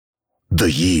The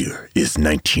year is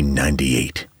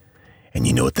 1998. And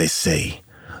you know what they say?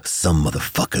 Some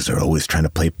motherfuckers are always trying to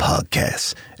play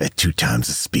podcasts at 2 times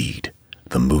the speed.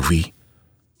 The movie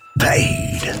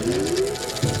Paid.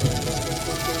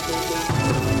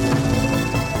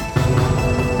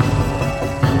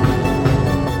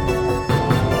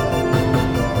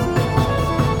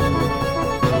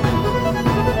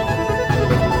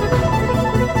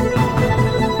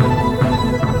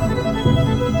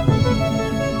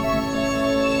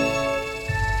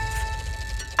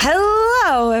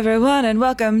 Hello, everyone, and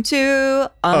welcome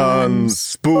to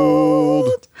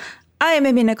Unspooled. I am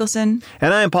Amy Nicholson.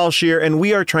 And I am Paul Scheer, and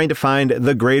we are trying to find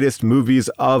the greatest movies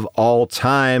of all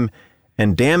time.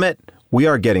 And damn it, we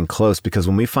are getting close, because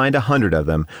when we find 100 of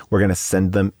them, we're going to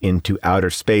send them into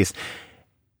outer space.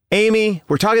 Amy,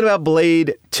 we're talking about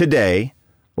Blade today.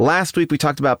 Last week, we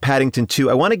talked about Paddington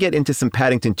 2. I want to get into some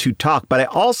Paddington 2 talk, but I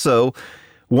also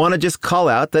want to just call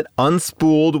out that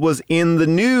Unspooled was in the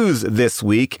news this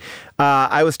week.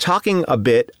 I was talking a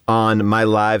bit on my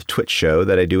live Twitch show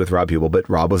that I do with Rob Hubel, but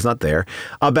Rob was not there,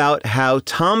 about how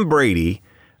Tom Brady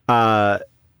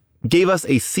gave us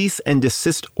a cease and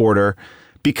desist order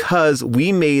because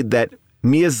we made that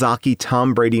Miyazaki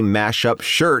Tom Brady mashup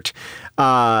shirt.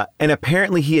 And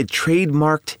apparently he had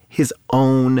trademarked his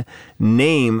own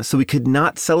name, so we could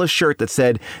not sell a shirt that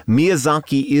said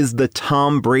Miyazaki is the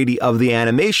Tom Brady of the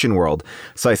animation world.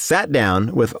 So I sat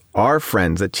down with our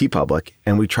friends at TeePublic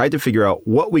and we tried to figure out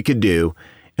what we could do.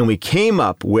 And we came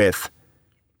up with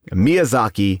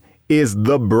Miyazaki is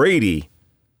the Brady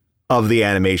of the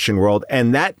animation world,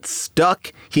 and that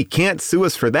stuck. He can't sue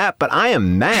us for that, but I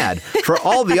am mad for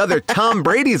all the other Tom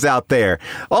Bradys out there.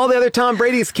 All the other Tom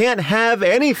Bradys can't have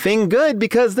anything good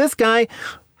because this guy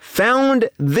found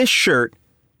this shirt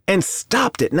and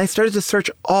stopped it. And I started to search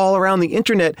all around the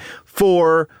internet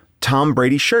for Tom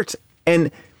Brady shirts, and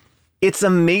it's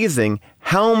amazing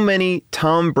how many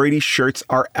Tom Brady shirts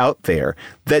are out there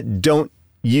that don't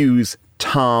use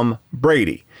Tom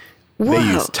Brady. Whoa. They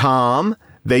use Tom.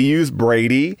 They use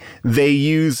Brady. They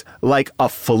use like a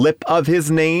flip of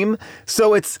his name.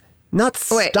 So it's not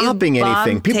stopping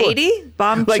anything.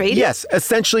 Bomb like, Trady? yes,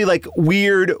 essentially like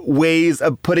weird ways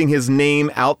of putting his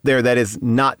name out there that is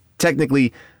not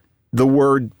technically the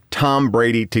word Tom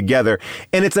Brady together.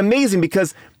 And it's amazing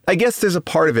because I guess there's a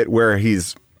part of it where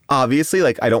he's obviously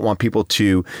like, I don't want people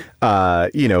to,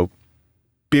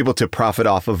 be able to profit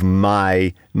off of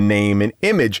my name and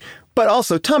image. But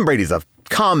also Tom Brady's a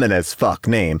common as fuck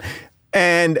name.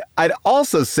 And I'd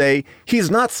also say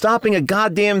he's not stopping a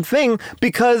goddamn thing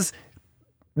because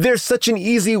there's such an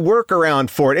easy workaround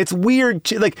for it. It's weird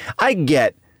to, like, I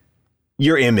get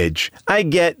your image. I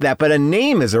get that, but a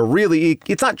name is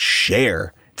it's not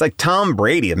Cher. It's like Tom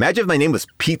Brady. Imagine if my name was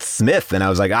Pete Smith and I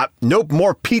was like, nope,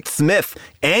 more Pete Smith,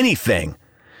 anything.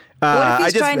 What if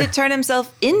he's trying to turn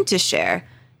himself into Cher?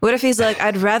 What if he's like,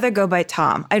 I'd rather go by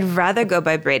Tom. I'd rather go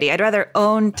by Brady. I'd rather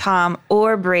own Tom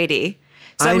or Brady.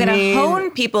 So I'm going to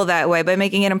hone people that way by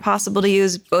making it impossible to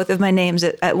use both of my names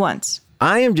at once.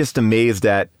 I am just amazed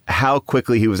at how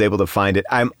quickly he was able to find it.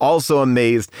 I'm also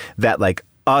amazed that like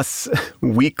Us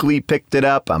Weekly picked it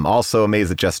up. I'm also amazed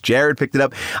that Just Jared picked it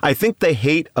up. I think the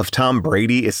hate of Tom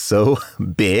Brady is so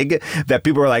big that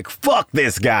people are like, fuck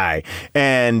this guy.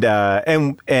 And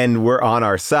we're on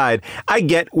our side. I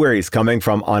get where he's coming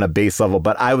from on a base level,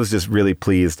 but I was just really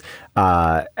pleased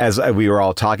as we were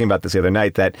all talking about this the other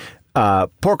night that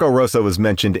Porco Rosso was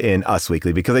mentioned in Us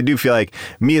Weekly because I do feel like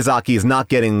Miyazaki is not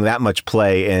getting that much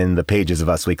play in the pages of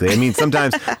Us Weekly. I mean,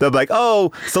 sometimes they'll be like,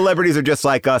 oh, celebrities are just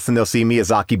like us, and they'll see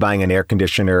Miyazaki buying an air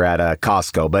conditioner at a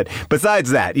Costco. But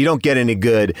besides that, you don't get any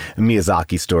good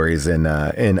Miyazaki stories in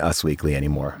Us Weekly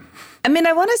anymore. I mean,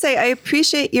 I want to say I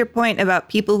appreciate your point about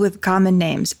people with common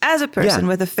names as a person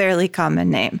with a fairly common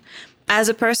name. As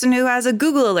a person who has a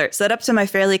Google alert set up to my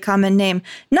fairly common name,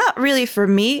 not really for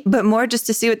me, but more just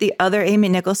to see what the other Amy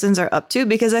Nicholsons are up to,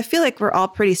 because I feel like we're all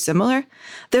pretty similar.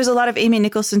 There's a lot of Amy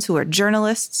Nicholsons who are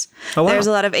journalists. Oh, wow. There's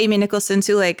a lot of Amy Nicholsons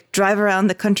who like drive around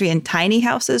the country in tiny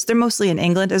houses. They're mostly in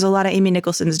England. There's a lot of Amy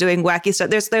Nicholsons doing wacky stuff.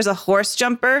 There's a horse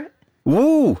jumper.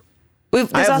 Woo!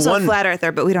 There's also a flat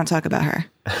earther, but we don't talk about her.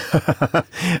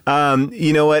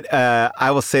 You know what?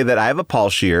 I will say that I have a Paul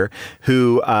Scheer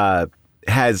who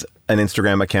has an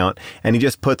Instagram account, and he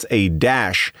just puts a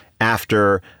dash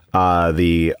after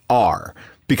the R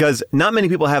because not many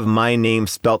people have my name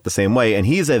spelt the same way. And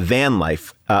he's a van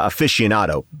life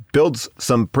aficionado, builds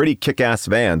some pretty kick-ass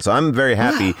vans. So I'm very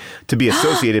happy to be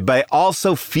associated, but I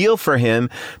also feel for him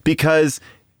because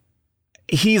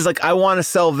he's like, I want to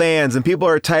sell vans, and people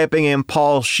are typing in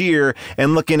Paul Scheer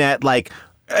and looking at like,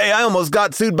 hey, I almost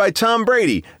got sued by Tom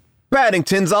Brady.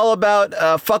 Paddington's all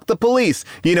about fuck the police,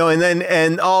 you know,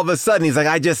 and all of a sudden he's like,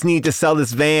 I just need to sell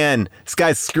this van. This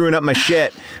guy's screwing up my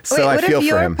shit. So I feel for him. What if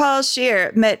your Paul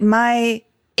Scheer met my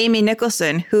Amy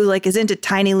Nicholson, who like is into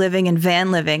tiny living and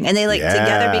van living, and they like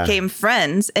together became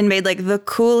friends and made like the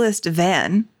coolest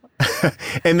van?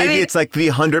 And maybe it's like the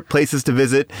 100 places to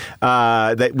visit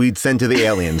that we'd send to the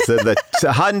aliens, the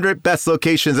 100 best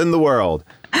locations in the world.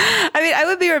 I mean, I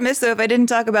would be remiss, though, if I didn't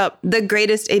talk about the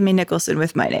greatest Amy Nicholson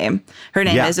with my name. Her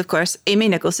name is, of course, Amy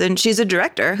Nicholson. She's a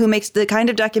director who makes the kind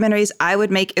of documentaries I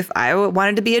would make if I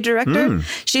wanted to be a director.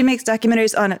 She makes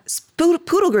documentaries on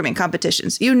poodle grooming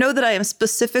competitions. You know that I am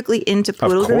specifically into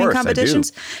poodle grooming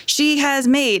competitions. She has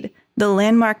made the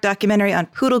landmark documentary on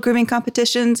poodle grooming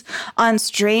competitions, on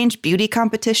strange beauty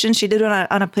competitions. She did one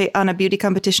on a beauty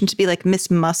competition to be like Miss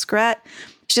Muskrat.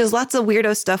 She does lots of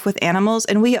weirdo stuff with animals,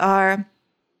 and we are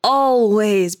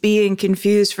always being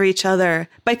confused for each other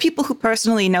by people who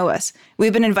personally know us.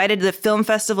 We've been invited to the film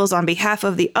festivals on behalf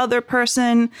of the other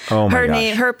person. Oh my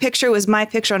gosh. Her picture was my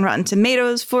picture on Rotten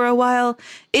Tomatoes for a while.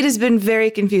 It has been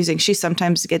very confusing. She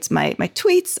sometimes gets my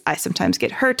tweets. I sometimes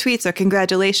get her tweets or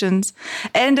congratulations.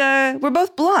 And we're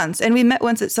both blondes, and we met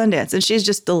once at Sundance, and she's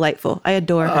just delightful. I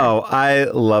adore her. Oh, I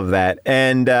love that.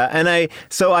 And I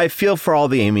feel for all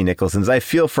the Amy Nicholsons. I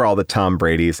feel for all the Tom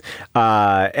Bradys.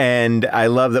 And I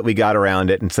love that we got around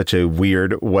it in such a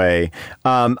weird way.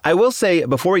 I will say,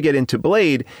 before we get into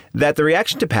Blade, that the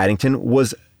reaction to Paddington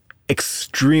was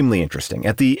extremely interesting.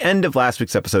 At the end of last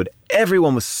week's episode,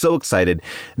 everyone was so excited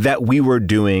that we were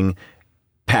doing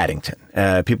Paddington,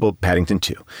 Paddington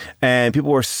 2. And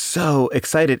people were so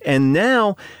excited. And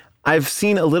now I've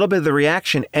seen a little bit of the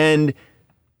reaction, and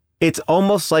it's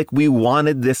almost like we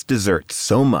wanted this dessert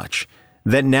so much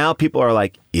that now people are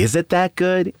like, is it that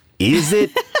good? Is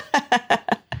it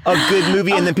a good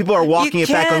movie? And then people are walking it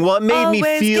back going, well, it made me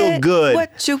feel good.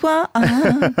 What you want.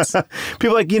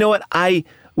 People are like, you know what?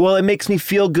 It makes me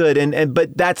feel good.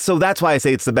 But that's why I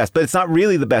say it's the best, but it's not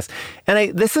really the best.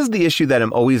 And this is the issue that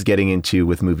I'm always getting into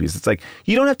with movies. It's like,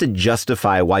 you don't have to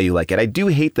justify why you like it. I do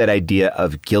hate that idea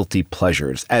of guilty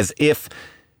pleasures, as if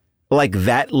like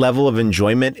that level of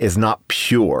enjoyment is not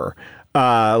pure.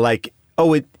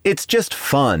 It's just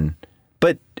fun.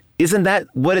 But isn't that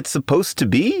what it's supposed to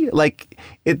be? Like,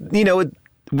 this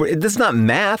is not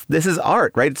math. This is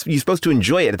art, right? You're supposed to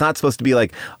enjoy it. It's not supposed to be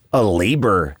like a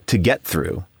labor to get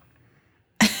through.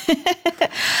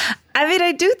 I mean,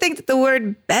 I do think that the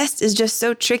word best is just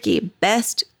so tricky.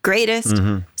 Best, greatest.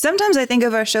 Mm-hmm. Sometimes I think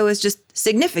of our show as just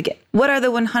significant. What are the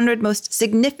 100 most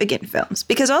significant films?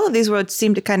 Because all of these words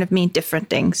seem to kind of mean different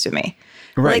things to me.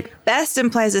 Right. Like, best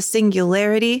implies a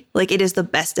singularity, like it is the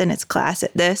best in its class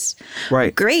at this.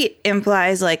 Right. Great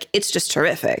implies like it's just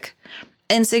terrific.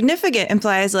 And significant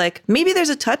implies like maybe there's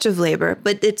a touch of labor,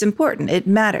 but it's important. It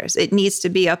matters. It needs to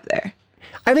be up there.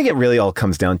 I think it really all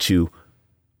comes down to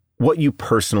what you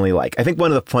personally like. I think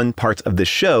one of the fun parts of this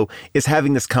show is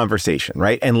having this conversation,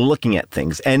 right? And looking at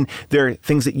things. And there are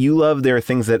things that you love. There are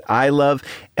things that I love.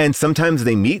 And sometimes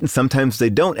they meet and sometimes they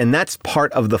don't. And that's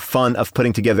part of the fun of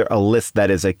putting together a list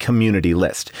that is a community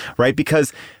list, right?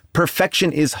 Because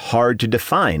perfection is hard to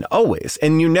define always.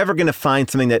 And you're never going to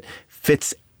find something that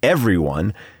fits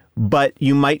everyone, but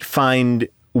you might find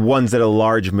ones that a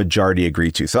large majority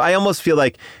agree to. So I almost feel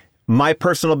like my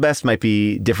personal best might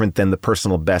be different than the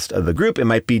personal best of the group. It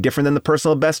might be different than the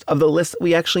personal best of the list that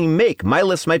we actually make. My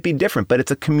list might be different, but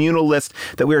it's a communal list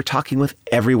that we are talking with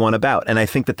everyone about. And I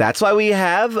think that that's why we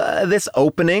have this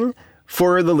opening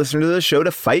for the listener to the show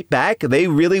to fight back. They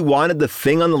really wanted the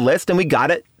thing on the list, and we got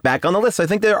it back on the list. So I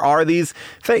think there are these,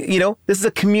 this is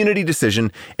a community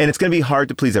decision, and it's going to be hard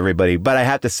to please everybody. But I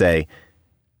have to say,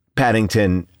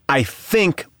 Paddington, I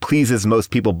think, pleases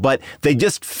most people, but they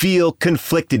just feel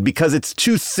conflicted because it's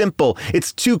too simple,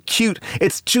 it's too cute,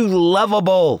 it's too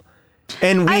lovable,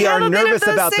 and we are nervous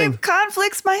about things.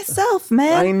 Conflicts myself,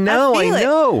 man. I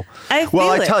know.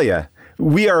 I tell you,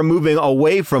 we are moving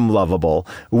away from lovable.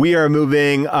 We are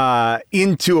moving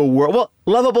into a world,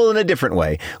 lovable in a different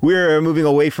way. We are moving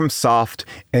away from soft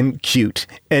and cute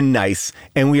and nice,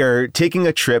 and we are taking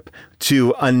a trip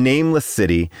to a nameless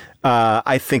city.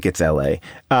 I think it's LA,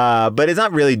 but it's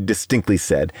not really distinctly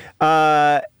said,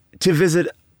 to visit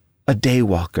a day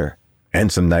walker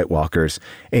and some night walkers.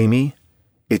 Amy,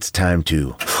 it's time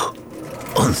to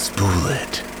unspool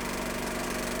it.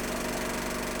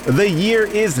 The year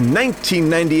is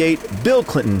 1998. Bill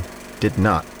Clinton did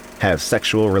not have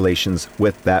sexual relations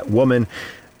with that woman.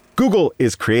 Google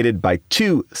is created by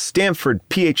 2 Stanford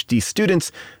PhD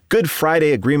students. Good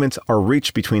Friday agreements are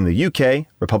reached between the UK,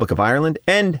 Republic of Ireland,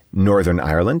 and Northern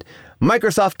Ireland.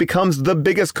 Microsoft becomes the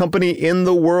biggest company in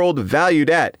the world, valued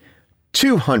at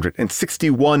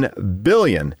 261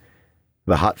 billion.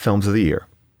 The hot films of the year: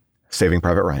 Saving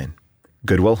Private Ryan,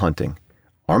 Good Will Hunting,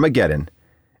 Armageddon,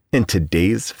 and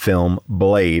today's film,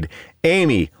 Blade.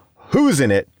 Amy, who's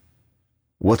in it?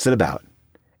 What's it about?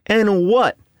 And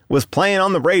what was playing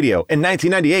on the radio in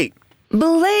 1998?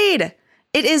 Blade!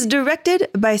 It is directed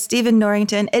by Stephen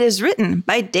Norrington. It is written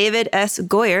by David S.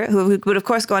 Goyer, who would, of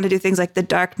course, go on to do things like the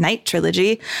Dark Knight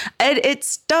trilogy. And it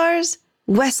stars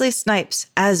Wesley Snipes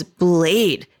as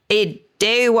Blade, a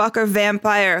daywalker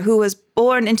vampire who was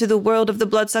born into the world of the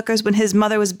Bloodsuckers when his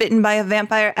mother was bitten by a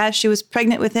vampire as she was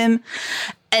pregnant with him.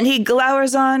 And he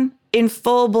glowers on in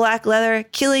full black leather,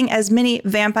 killing as many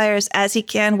vampires as he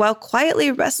can while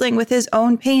quietly wrestling with his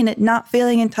own pain at not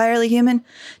feeling entirely human,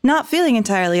 not feeling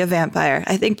entirely a vampire.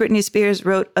 I think Britney Spears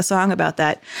wrote a song about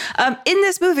that. In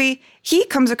this movie, he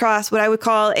comes across what I would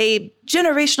call a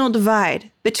generational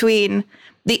divide between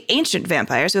the ancient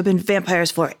vampires, who have been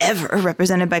vampires forever,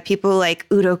 represented by people like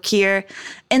Udo Kier,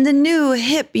 and the new,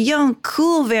 hip, young,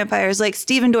 cool vampires like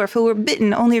Steven Dorff, who were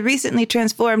bitten, only recently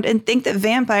transformed, and think that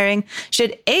vampiring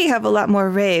should A, have a lot more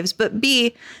raves, but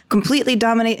B, completely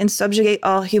dominate and subjugate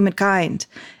all humankind.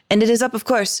 And it is up, of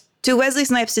course, to Wesley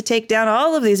Snipes to take down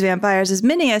all of these vampires, as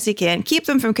many as he can, keep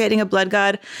them from creating a blood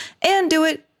god, and do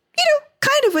it,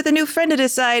 kind of with a new friend at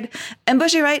his side, and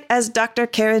Bushy Wright as Dr.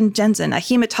 Karen Jensen, a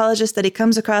hematologist that he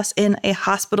comes across in a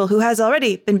hospital who has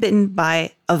already been bitten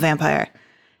by a vampire.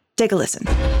 Take a listen.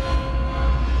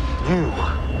 You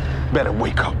better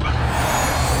wake up.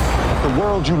 The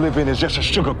world you live in is just a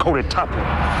sugar-coated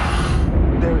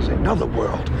topping. There is another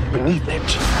world beneath it.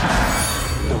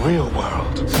 The real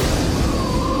world.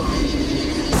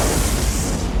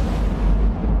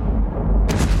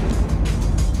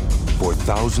 For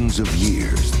thousands of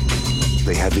years,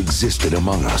 they have existed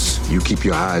among us. You keep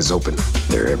your eyes open.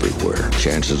 They're everywhere.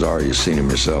 Chances are you've seen them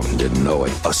yourself and didn't know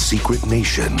it. A secret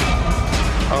nation.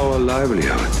 Our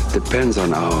livelihood depends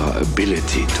on our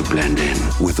ability to blend in.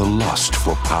 With a lust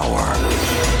for power.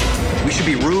 We should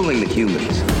be ruling the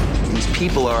humans. These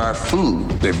people are our food.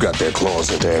 They've got their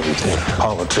claws into everything.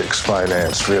 Politics,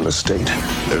 finance, real estate.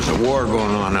 There's a war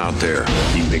going on out there.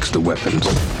 He makes the weapons.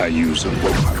 I use them.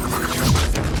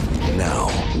 Now,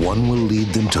 one will lead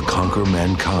them to conquer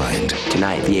mankind.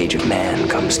 Tonight, the age of man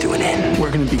comes to an end. We're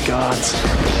gonna be gods.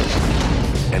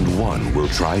 And one will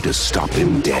try to stop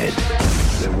him dead.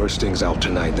 There are worse things out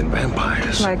tonight than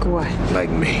vampires. Like what? Like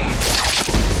me.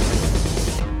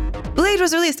 Blade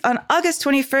was released on August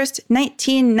 21st,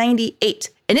 1998,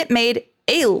 and it made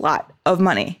a lot of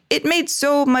money. It made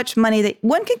so much money that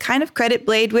one can kind of credit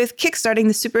Blade with kickstarting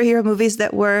the superhero movies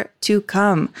that were to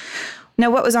come. Now,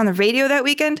 what was on the radio that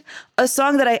weekend? A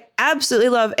song that I absolutely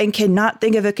love and cannot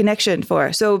think of a connection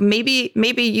for. So maybe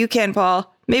you can,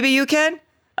 Paul. Maybe you can.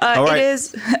 All right. It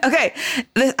is. Okay.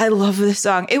 I love this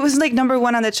song. It was like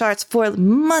 #1 on the charts for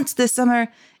months this summer.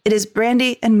 It is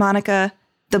Brandy and Monica,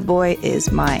 The Boy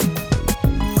Is Mine.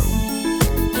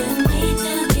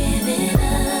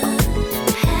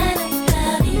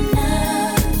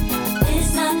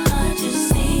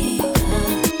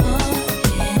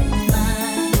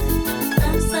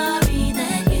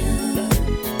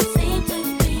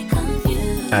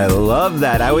 I love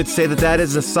that. I would say that that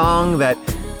is a song that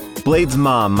Blade's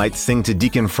mom might sing to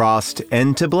Deacon Frost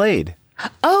and to Blade.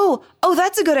 Oh,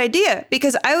 that's a good idea,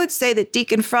 because I would say that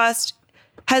Deacon Frost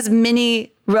has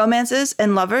many romances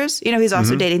and lovers. He's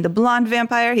also dating the blonde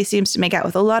vampire. He seems to make out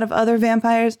with a lot of other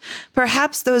vampires.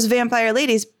 Perhaps those vampire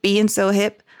ladies, being so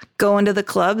hip, going to the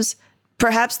clubs,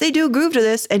 perhaps they do groove to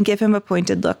this and give him a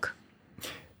pointed look.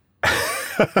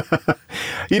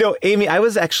 Amy, I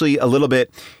was actually a little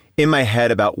bit in my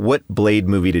head about what Blade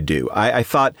movie to do. I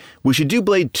thought we should do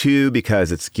Blade 2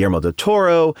 because it's Guillermo del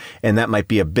Toro, and that might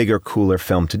be a bigger, cooler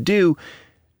film to do.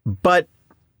 But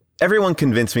everyone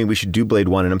convinced me we should do Blade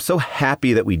 1, and I'm so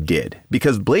happy that we did,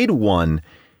 because Blade 1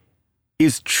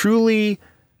 is truly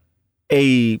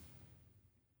a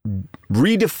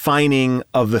redefining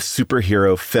of the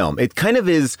superhero film. It kind of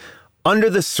is under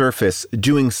the surface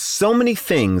doing so many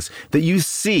things that you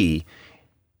see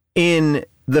in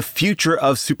the future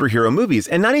of superhero movies,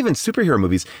 and not even superhero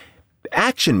movies,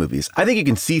 action movies. I think you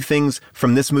can see things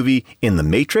from this movie in The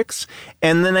Matrix,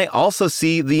 and then I also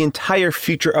see the entire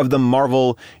future of the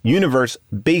Marvel universe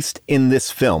based in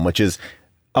this film, which is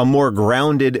a more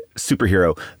grounded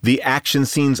superhero. The action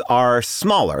scenes are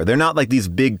smaller. They're not like these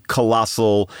big,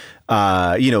 colossal,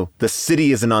 the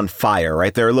city isn't on fire,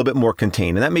 right? They're a little bit more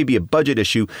contained, and that may be a budget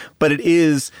issue, but it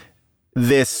is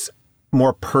this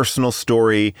more personal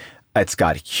story. It's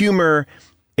got humor.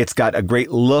 It's got a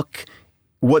great look.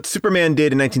 what Superman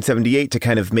did in 1978 to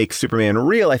kind of make Superman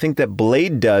real, I think that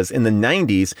Blade does in the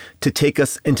 90s to take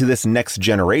us into this next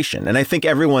generation. And I think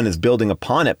everyone is building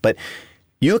upon it. But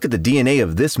you look at the DNA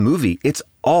of this movie, it's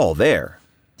all there.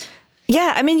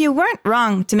 Yeah, I mean, you weren't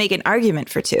wrong to make an argument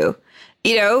for 2.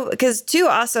 You know, because 2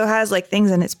 also has like things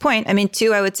in its point. I mean,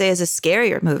 2, I would say, is a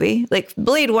scarier movie. Like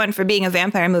Blade 1, for being a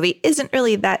vampire movie, isn't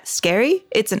really that scary.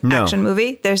 It's an action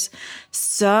movie. There's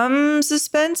some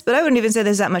suspense, but I wouldn't even say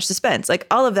there's that much suspense. Like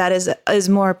all of that is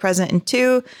more present in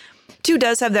 2. 2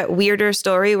 does have that weirder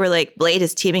story where like Blade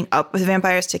is teaming up with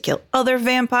vampires to kill other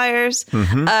vampires.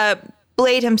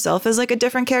 Blade himself is like a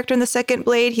different character in the second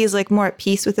Blade. He's like more at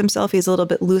peace with himself. He's a little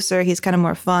bit looser. He's kind of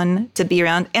more fun to be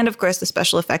around. And of course, the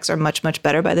special effects are much, much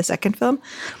better by the second film.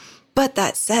 But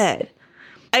that said,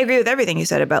 I agree with everything you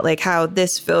said about like how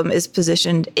this film is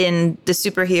positioned in the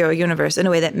superhero universe in a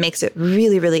way that makes it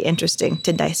really, really interesting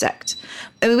to dissect.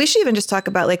 I mean, we should even just talk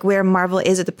about like where Marvel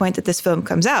is at the point that this film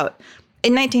comes out.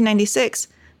 In 1996,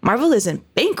 Marvel is in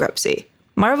bankruptcy.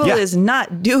 Marvel is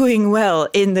not doing well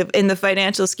in the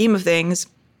financial scheme of things.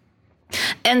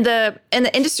 And the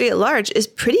industry at large is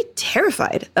pretty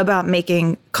terrified about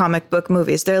making comic book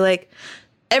movies. They're like,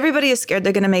 everybody is scared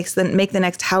they're going to make the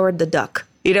next Howard the Duck.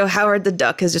 You know, Howard the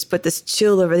Duck has just put this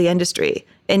chill over the industry,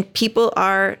 and people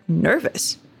are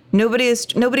nervous. Nobody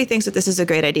thinks that this is a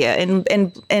great idea.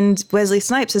 And Wesley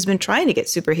Snipes has been trying to get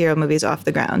superhero movies off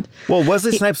the ground. Well,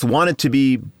 Wesley Snipes wanted to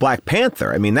be Black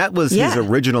Panther. I mean, that was his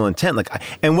original intent. Like,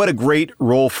 and what a great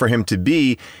role for him to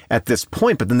be at this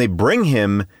point. But then they bring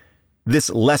him this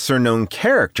lesser known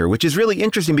character, which is really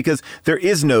interesting because there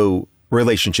is no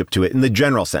relationship to it in the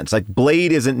general sense. Like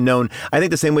Blade isn't known, I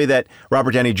think, the same way that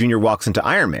Robert Downey Jr. walks into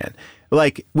Iron Man.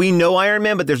 Like, we know Iron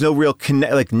Man, but there's no real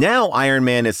connect. Like, now Iron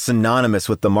Man is synonymous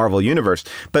with the Marvel Universe.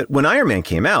 But when Iron Man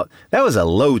came out, that was a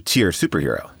low-tier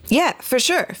superhero. Yeah, for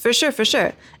sure.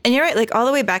 And you're right, like, all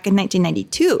the way back in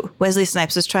 1992, Wesley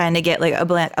Snipes was trying to get, like, a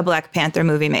Black Panther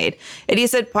movie made. And he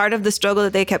said part of the struggle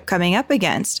that they kept coming up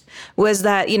against was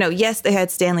that, you know, yes, they had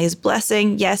Stan Lee's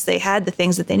blessing. Yes, they had the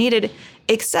things that they needed.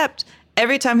 Except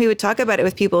every time he would talk about it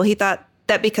with people, he thought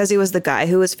that because he was the guy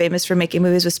who was famous for making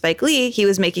movies with Spike Lee, he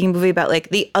was making a movie about like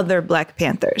the other Black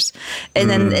Panthers. And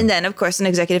then of course an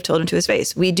executive told him to his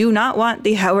face, we do not want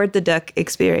the Howard the Duck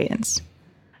experience.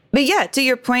 But yeah, to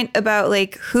your point about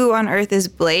like who on earth is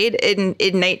Blade in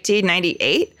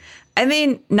 1998, I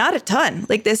mean, not a ton.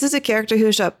 Like this is a character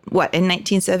who showed up, in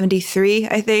 1973,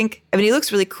 I think. I mean, he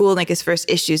looks really cool in like his first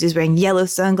issues. He's wearing yellow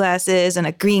sunglasses and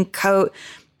a green coat,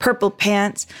 purple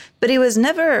pants, but he was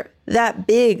never that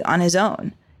big on his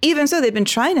own. Even so, they've been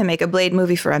trying to make a Blade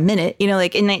movie for a minute. You know,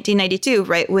 like in 1992,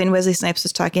 right when Wesley Snipes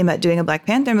was talking about doing a Black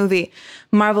Panther movie,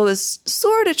 Marvel was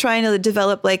sort of trying to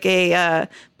develop like a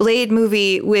Blade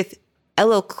movie with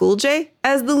LL Cool J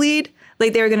as the lead.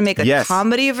 Like they were going to make a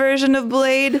comedy version of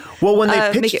Blade. Well, when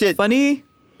they pitched make it funny.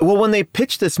 Well, when they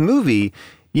pitched this movie,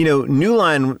 you know, New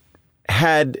Line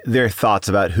had their thoughts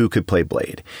about who could play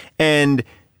Blade. And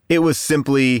it was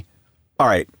simply, all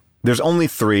right, there's only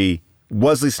 3,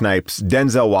 Wesley Snipes,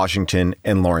 Denzel Washington,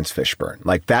 and Lawrence Fishburne.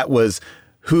 Like that was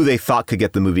who they thought could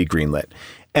get the movie greenlit.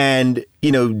 And,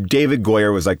 you know, David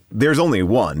Goyer was like, there's only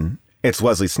one, it's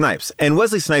Wesley Snipes. And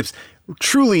Wesley Snipes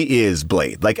truly is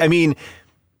Blade. Like, I mean,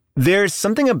 there's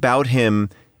something about him,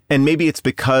 and maybe it's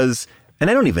because, and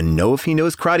I don't even know if he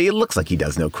knows karate. It looks like he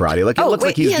does know karate. Like it looks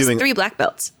like he's doing 3 black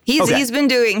belts. He's been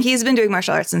doing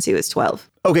martial arts since he was 12.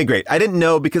 Okay, great. I didn't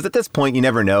know because at this point you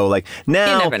never know. Like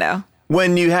now, you never know.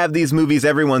 When you have these movies,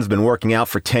 everyone's been working out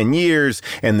for 10 years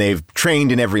and they've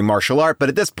trained in every martial art. But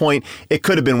at this point, it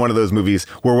could have been one of those movies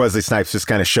where Wesley Snipes just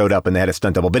kind of showed up and they had a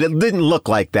stunt double. But it didn't look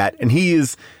like that. And he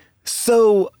is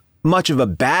so much of a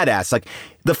badass. Like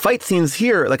the fight scenes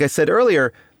here, like I said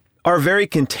earlier, are very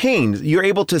contained. You're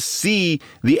able to see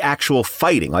the actual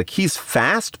fighting. Like he's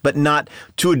fast, but not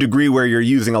to a degree where you're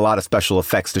using a lot of special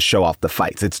effects to show off the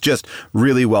fights. It's just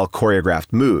really well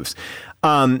choreographed moves.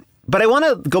 But I want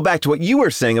to go back to what you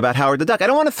were saying about Howard the Duck. I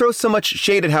don't want to throw so much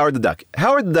shade at Howard the Duck.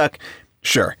 Howard the Duck,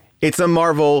 sure, it's a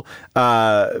Marvel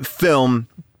film,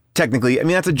 technically. I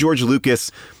mean, that's a George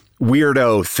Lucas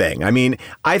weirdo thing. I mean,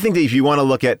 I think that if you want to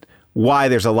look at why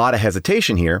there's a lot of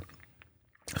hesitation here,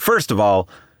 first of all,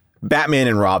 Batman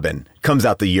and Robin comes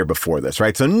out the year before this,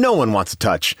 right? So no one wants to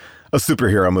touch a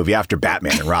superhero movie after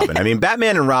Batman and Robin. I mean,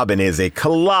 Batman and Robin is a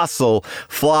colossal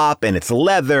flop, and it's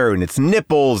leather and it's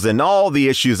nipples and all the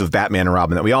issues of Batman and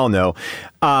Robin that we all know.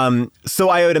 So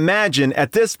I would imagine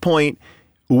at this point,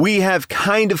 we have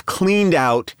kind of cleaned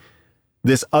out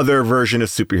this other version of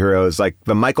superheroes. Like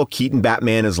the Michael Keaton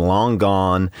Batman is long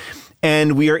gone.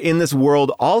 And we are in this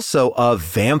world also of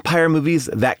vampire movies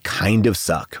that kind of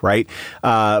suck, right?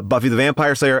 Buffy the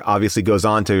Vampire Slayer obviously goes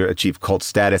on to achieve cult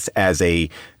status as a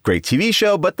great TV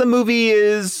show, but the movie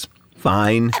is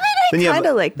fine. I mean, I kind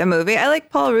of like the movie. I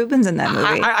like Paul Rubens in that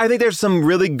movie. I think there's some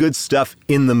really good stuff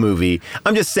in the movie.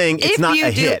 I'm just saying it's not a hit.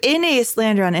 If you do any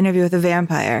slander on Interview with a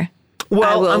Vampire,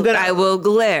 well, I will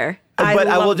glare. I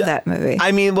love that movie.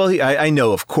 I mean, well, I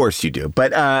know, of course you do,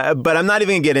 but I'm not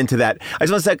even gonna get into that. I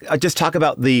just want to just talk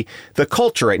about the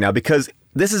culture right now, because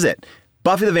this is it.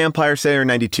 Buffy the Vampire Slayer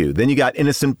 92. Then you got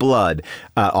Innocent Blood,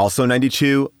 also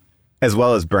 92, as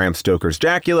well as Bram Stoker's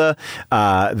Dracula.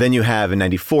 Then you have in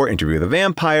 94, Interview with a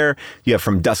Vampire. You have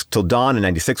From Dusk Till Dawn in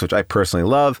 96, which I personally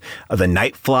love. The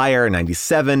Night Flyer in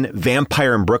 97.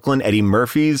 Vampire in Brooklyn, Eddie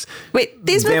Murphy's. Wait,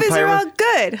 these movies are all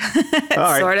good. All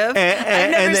right. Sort of.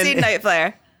 I've never seen Night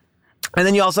Flyer. And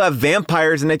then you also have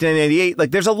Vampires in 1998. Like,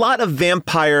 there's a lot of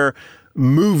vampire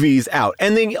movies out,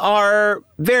 and they are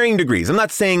varying degrees. I'm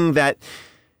not saying that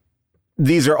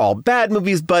these are all bad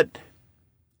movies, but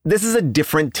this is a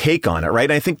different take on it, right?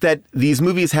 And I think that these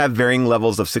movies have varying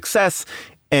levels of success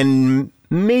and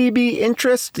maybe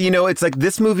interest. You know, it's like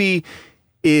this movie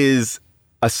is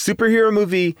a superhero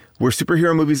movie where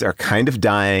superhero movies are kind of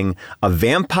dying, a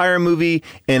vampire movie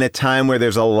in a time where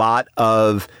there's a lot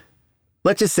of,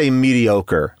 let's just say,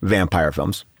 mediocre vampire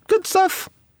films. Good stuff,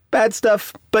 bad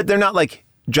stuff, but they're not like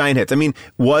giant hits. I mean,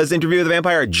 was Interview with the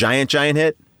Vampire a giant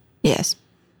hit? Yes.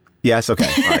 Yes. Okay.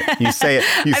 All right. You say it.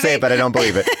 You say it, but I don't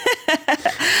believe it.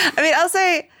 I mean,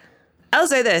 I'll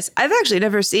say this. I've actually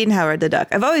never seen Howard the Duck.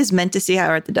 I've always meant to see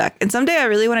Howard the Duck. And someday I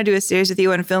really want to do a series with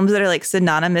you on films that are like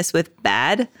synonymous with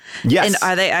bad. Yes. And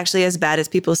are they actually as bad as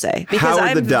people say? Because Howard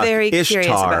I'm the Duck, very curious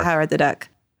Ishtar, about Howard the Duck.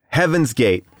 Heaven's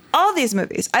Gate. All these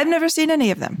movies. I've never seen any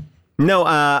of them. No,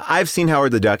 I've seen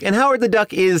Howard the Duck. And Howard the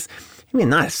Duck is, I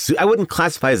mean, I wouldn't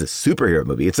classify as a superhero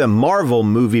movie. It's a Marvel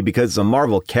movie because it's a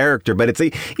Marvel character, but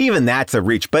even that's a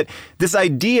reach. But this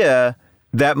idea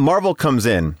that Marvel comes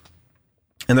in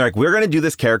and they're like, we're going to do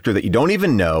this character that you don't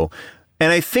even know.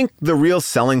 And I think the real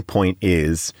selling point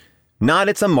is not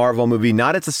it's a Marvel movie,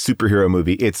 not it's a superhero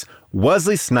movie. It's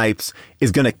Wesley Snipes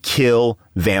is going to kill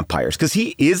vampires, because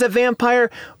he is a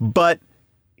vampire, but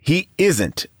he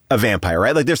isn't a vampire,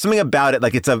 right? Like, there's something about it.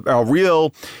 Like, it's a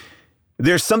real...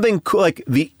 There's something cool, like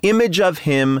the image of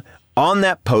him on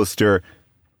that poster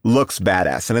looks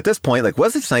badass. And at this point, like,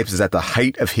 Wesley Snipes is at the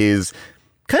height of his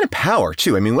kind of power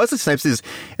too. I mean, Wesley Snipes is,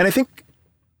 and I think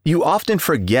you often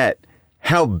forget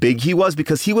how big he was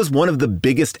because he was one of the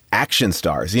biggest action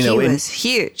stars, you know. He was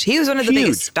huge. He was one of the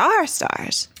biggest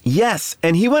stars. Yes.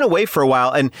 And he went away for a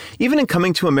while. And even in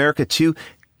Coming to America too,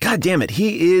 God damn it,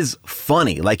 he is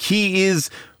funny. Like, he is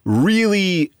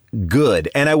really good.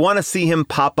 And I want to see him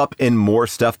pop up in more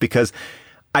stuff because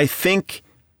I think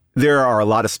there are a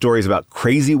lot of stories about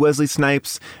crazy Wesley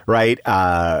Snipes, right?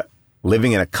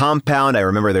 Living in a compound. I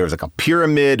remember there was like a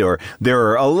pyramid, or there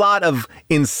are a lot of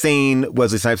insane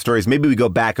Wesley Snipes stories. Maybe we go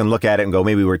back and look at it and go,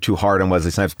 maybe we're too hard on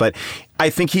Wesley Snipes. But I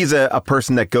think he's a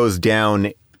person that goes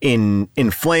down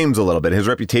in flames a little bit. His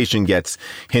reputation gets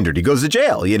hindered. He goes to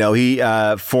jail, you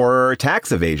know, for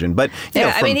tax evasion. But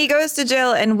I mean, he goes to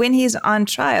jail, and when he's on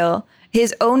trial,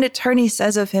 his own attorney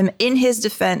says of him in his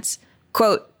defense,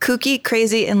 quote, "Kooky,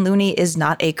 crazy, and loony is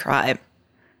not a crime."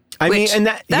 I mean, and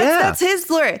that's his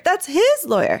lawyer. That's his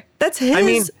lawyer. That's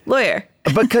his lawyer.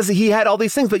 Because he had all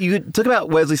these things, but you talk about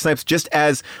Wesley Snipes just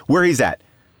as where he's at.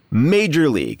 Major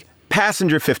League,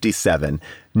 Passenger 57,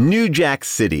 New Jack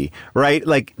City, right?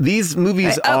 Like, these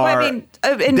movies are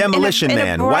Demolition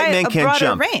Man, White Man Can't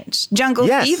Jump. Range. Jungle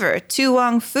Fever, Tu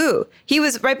Wong Fu. He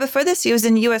was, right before this, he was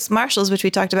in U.S. Marshals, which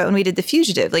we talked about when we did The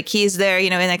Fugitive. Like, he's there, you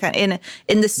know,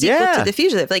 in the sequel to The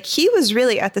Fugitive. Like, he was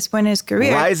really at this point in his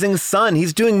career. Rising Sun.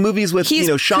 He's doing movies with,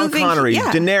 Sean Connery,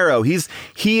 De Niro.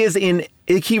 He is in...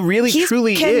 He really,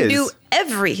 truly can do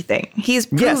everything. He's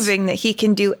proving that he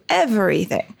can do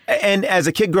everything. And as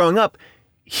a kid growing up,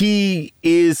 he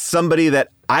is somebody that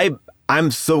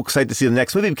I'm so excited to see the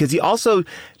next movie, because he also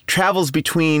travels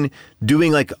between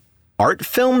doing like art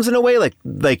films in a way,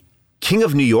 like King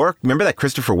of New York. Remember that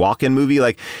Christopher Walken movie?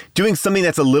 Like, doing something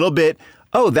that's a little bit,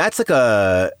 that's like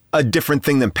a different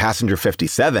thing than Passenger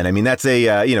 57. I mean, that's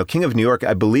King of New York,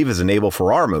 I believe, is an Abel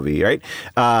Ferrara movie, right?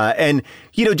 And,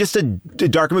 just a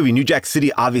darker movie. New Jack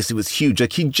City obviously was huge.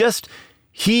 Like,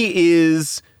 he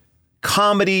is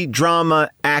comedy, drama,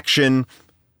 action,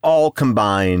 all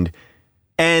combined.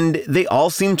 And they all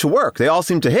seem to work. They all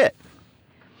seem to hit.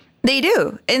 They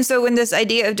do. And so when this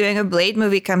idea of doing a Blade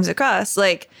movie comes across,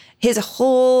 like, his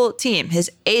whole team,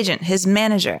 his agent, his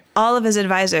manager, all of his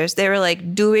advisors, they were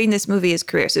like, doing this movie is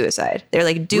career suicide. They're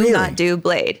like, do not do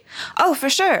Blade. Oh, for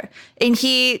sure. And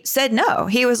he said no.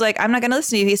 He was like, I'm not going to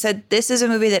listen to you. He said, this is a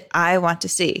movie that I want to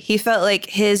see. He felt like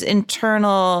his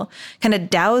internal kind of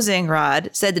dowsing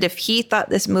rod said that if he thought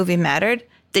this movie mattered,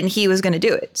 then he was going to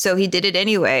do it. So he did it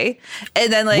anyway.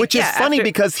 And then which is funny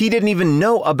because he didn't even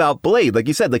know about Blade. Like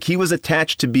you said, like he was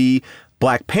attached to be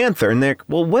Black Panther. And they're,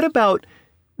 well, what about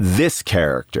this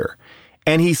character?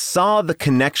 And he saw the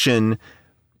connection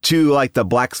to like the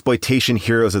blaxploitation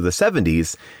heroes of the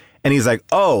 70s. And he's like,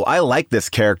 oh, I like this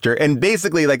character. And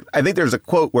basically, like, I think there's a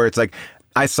quote where it's like,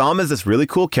 I saw him as this really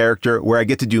cool character where I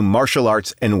get to do martial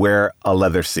arts and wear a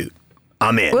leather suit.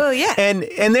 I'm in. Well, yeah. And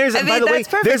there's, by the way,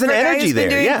 there's an energy there.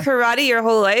 Been doing karate your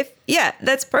whole life. Yeah,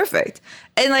 that's perfect.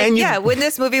 And like, when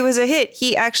this movie was a hit,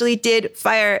 he actually did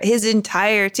fire his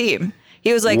entire team.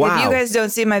 He was like, if you guys don't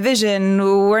see my vision,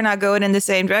 we're not going in the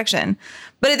same direction.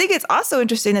 But I think it's also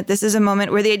interesting that this is a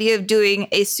moment where the idea of doing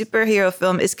a superhero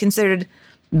film is considered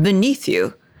beneath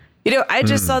you. You know, I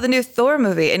just saw the new Thor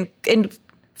movie and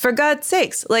for God's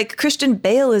sakes, like Christian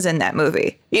Bale is in that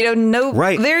movie. You know,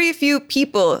 very few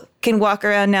people can walk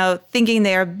around now thinking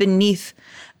they are beneath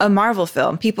a Marvel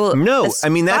film. People I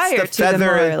mean, that's the feather,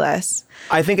 more or less.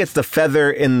 I think it's the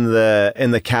feather in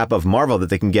the cap of Marvel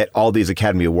that they can get all these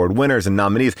Academy Award winners and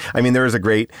nominees. I mean, there was a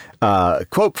great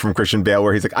quote from Christian Bale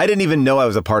where he's like, I didn't even know I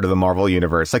was a part of the Marvel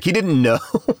universe. Like he didn't know.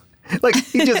 Like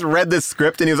he just read this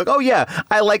script and he was like, oh yeah,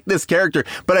 I like this character.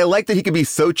 But I like that he could be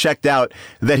so checked out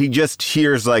that he just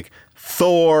hears like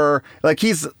Thor, like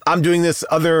I'm doing this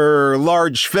other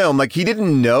large film. Like he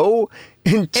didn't know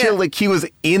until like he was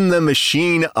in the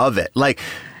machine of it. Like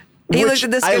he looked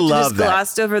at the script and just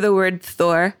glossed over the word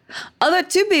Thor. Although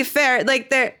to be fair,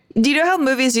 like do you know how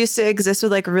movies used to exist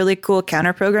with like really cool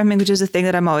counter programming, which is a thing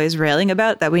that I'm always railing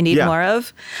about that we need more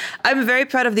of? I'm very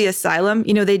proud of The Asylum.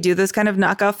 You know, they do those kind of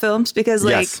knockoff films because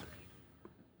like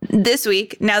this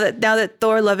week, now that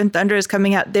Thor Love and Thunder is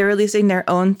coming out, they're releasing their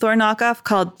own Thor knockoff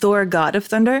called Thor God of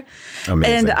Thunder.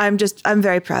 Amazing. And I'm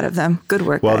very proud of them. Good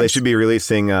work. Well, guys. They should be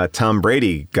releasing Tom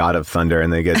Brady God of Thunder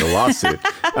and they get the lawsuit.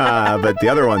 But the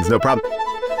other ones, no problem.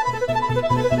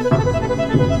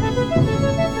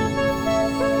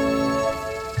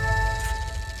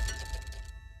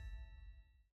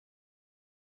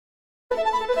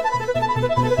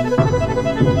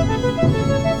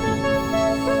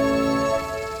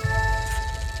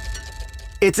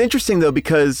 It's interesting, though,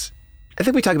 because I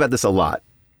think we talk about this a lot.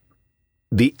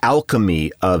 The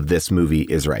alchemy of this movie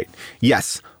is right.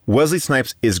 Yes, Wesley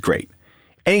Snipes is great.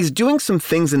 And he's doing some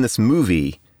things in this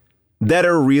movie that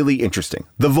are really interesting.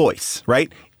 The voice,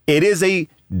 right? It is a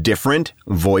different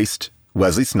voiced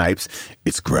Wesley Snipes.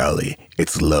 It's growly,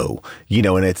 it's low, you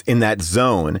know, and it's in that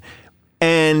zone.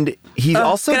 And he's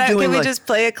also doing. Can we just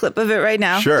play a clip of it right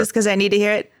now? Sure. Just because I need to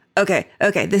hear it. Okay.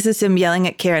 This is him yelling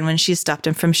at Karen when she stopped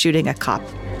him from shooting a cop.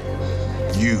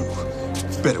 You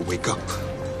better wake up.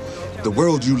 The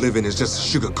world you live in is just a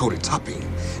sugar-coated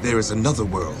topping. There is another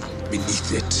world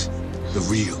beneath it, the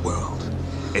real world.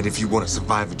 And if you want to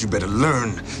survive it, you better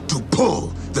learn to pull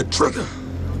the trigger.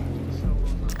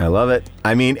 I love it.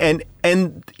 I mean,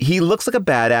 and he looks like a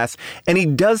badass, and he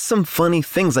does some funny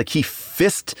things, like he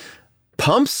fist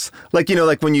pumps, like, you know,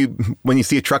 like when you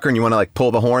see a trucker and you want to like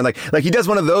pull the horn, like he does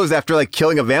one of those after like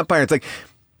killing a vampire. It's like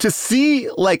to see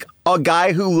like a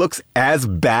guy who looks as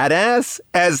badass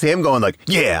as him going like,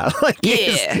 yeah, like,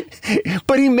 yeah,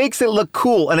 but he makes it look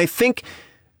cool. And I think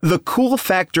the cool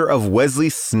factor of Wesley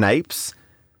Snipes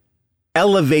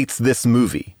elevates this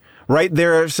movie, right?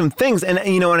 There are some things, and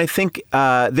you know, and I think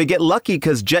they get lucky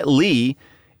because Jet Li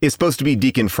is supposed to be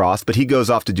Deacon Frost, but he goes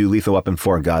off to do Lethal Weapon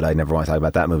 4. God, I never want to talk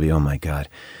about that movie. Oh my God.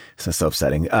 It's so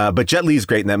upsetting. But Jet Li's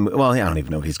great in that movie. Well, I don't even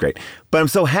know if he's great. But I'm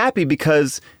so happy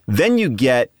because then you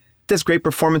get this great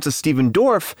performance of Stephen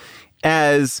Dorff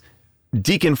as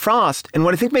Deacon Frost. And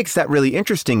what I think makes that really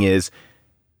interesting is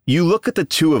you look at the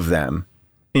two of them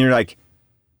and you're like,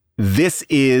 this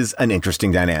is an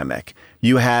interesting dynamic.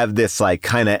 You have this like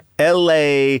kind of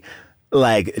LA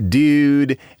like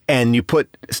dude, and you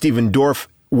put Stephen Dorff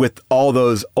with all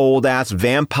those old ass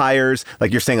vampires,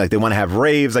 like you're saying, like they want to have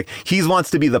raves. Like he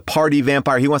wants to be the party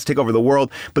vampire. He wants to take over the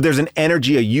world, but there's an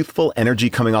energy, a youthful energy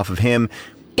coming off of him.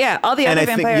 Yeah, all the other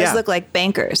vampires look like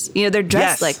bankers. You know, they're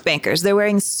dressed like bankers. They're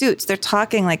wearing suits. They're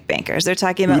talking like bankers. They're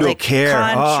talking about like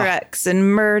contracts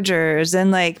and mergers,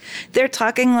 and like they're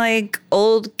talking like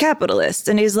old capitalists.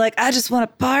 And he's like, I just want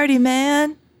to party,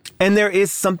 man. And there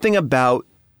is something about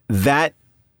that,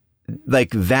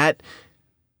 like that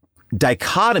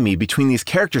dichotomy between these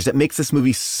characters that makes this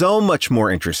movie so much more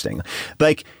interesting.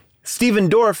 Like Steven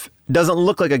Dorff doesn't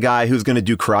look like a guy who's going to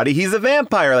do karate. He's a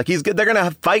vampire. Like they're going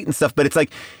to fight and stuff. But it's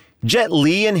like Jet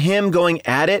Li and him going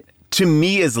at it, to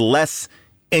me, is less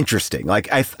interesting. Like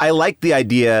I like the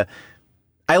idea.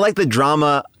 I like the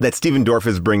drama that Steven Dorff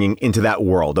is bringing into that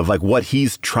world of like what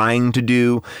he's trying to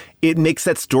do. It makes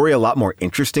that story a lot more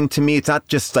interesting to me. It's not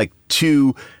just like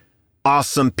two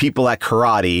awesome people at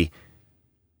karate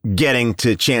getting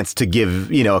to chance to give,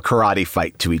 a karate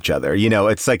fight to each other.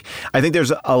 It's like, I think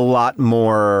there's a lot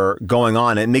more going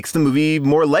on. It makes the movie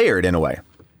more layered in a way.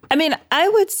 I mean, I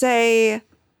would say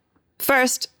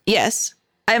first, yes,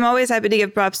 I'm always happy to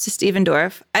give props to Steven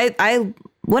Dorff.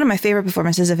 One of my favorite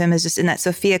performances of him is just in that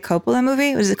Sofia Coppola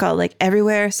movie. What is it called? Like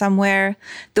Everywhere, Somewhere.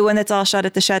 The one that's all shot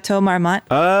at the Chateau Marmont.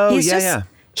 Oh, yeah.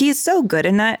 He's so good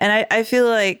in that. And I feel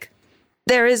like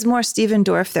there is more Steven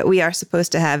Dorff that we are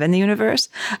supposed to have in the universe.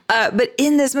 But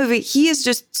in this movie, he is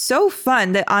just so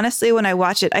fun that honestly, when I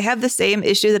watch it, I have the same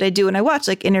issue that I do when I watch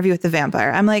like Interview with the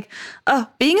Vampire. I'm like, oh,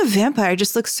 being a vampire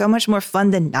just looks so much more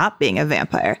fun than not being a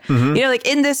vampire. Mm-hmm. Like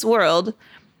in this world,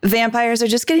 vampires are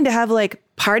just getting to have like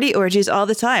party orgies all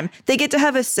the time. They get to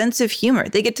have a sense of humor.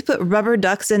 They get to put rubber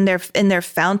ducks in their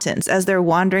fountains as they're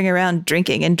wandering around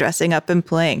drinking and dressing up and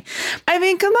playing. I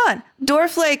mean, come on.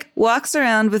 Dorff like walks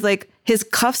around with like his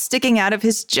cuffs sticking out of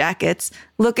his jackets,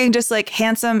 looking just like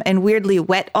handsome and weirdly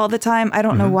wet all the time. I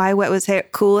don't know why wet was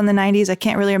cool in the 90s. I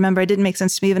can't really remember. It didn't make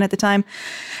sense to me even at the time.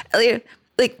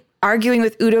 Like arguing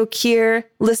with Udo Kier,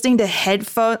 listening to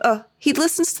headphones. Oh, he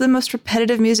listens to the most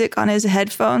repetitive music on his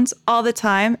headphones all the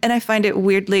time. And I find it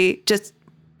weirdly just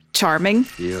charming.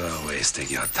 You're wasting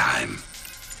your time.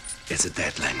 It's a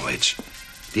dead language.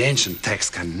 The ancient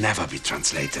text can never be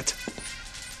translated.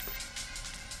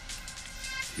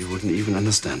 You wouldn't even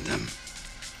understand them.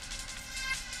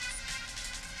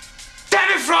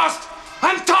 Danny Frost!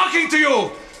 I'm talking to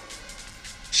you!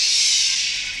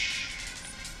 Shh.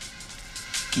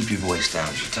 Keep your voice down,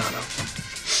 Gitano.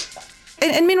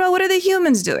 And meanwhile, what are the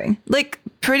humans doing? Like,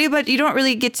 pretty much, you don't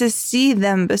really get to see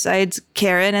them besides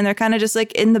Karen, and they're kind of just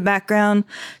like in the background,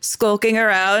 skulking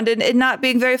around and not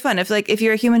being very fun. If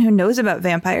you're a human who knows about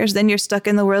vampires, then you're stuck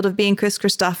in the world of being Chris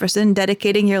Christopherson,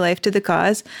 dedicating your life to the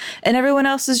cause, and everyone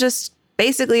else is just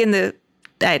basically in the,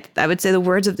 I would say the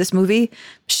words of this movie,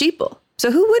 sheeple.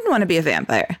 So who wouldn't want to be a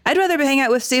vampire? I'd rather hang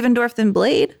out with Steven Dorff than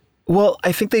Blade. Well,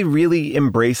 I think they really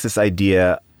embrace this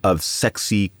idea of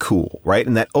sexy cool, right?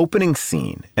 In that opening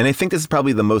scene. And I think this is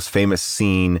probably the most famous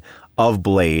scene of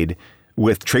Blade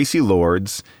with Tracy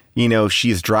Lords.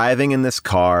 She's driving in this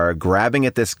car, grabbing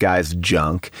at this guy's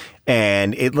junk.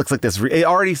 And it looks like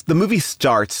the movie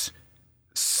starts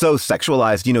so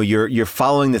sexualized. You're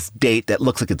following this date that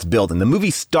looks like it's building. The movie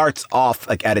starts off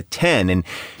like at a 10 and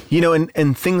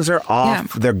things are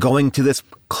off. Yeah. They're going to this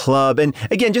club. And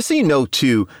again, just so you know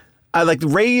too,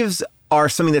 raves are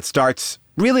something that starts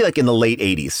really like in the late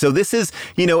 80s. So this is,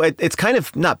 it's kind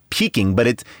of not peaking, but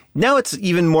it's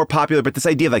even more popular. But this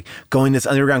idea of like going to this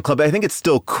underground club, I think it's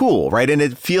still cool, right? And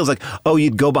it feels like, oh,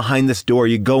 you'd go behind this door,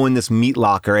 you go in this meat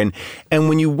locker. And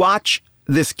when you watch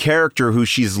this character who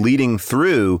she's leading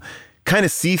through kind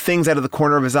of see things out of the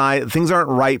corner of his eye, things aren't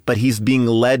right, but he's being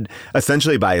led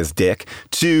essentially by his dick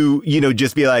to,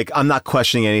 just be like, I'm not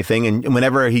questioning anything. And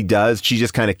whenever he does, she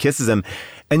just kind of kisses him.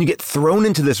 And you get thrown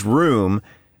into this room.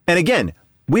 And again,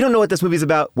 we don't know what this movie's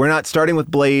about. We're not starting with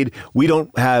Blade. We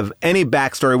don't have any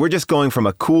backstory. We're just going from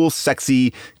a cool,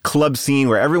 sexy club scene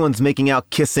where everyone's making out,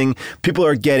 kissing. People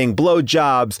are getting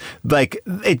blowjobs.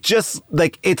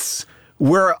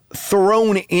 We're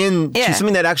thrown in to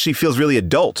something that actually feels really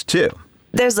adult too.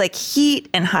 There's like heat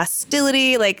and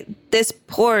hostility. Like this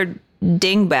poor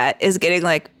dingbat is getting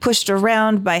like pushed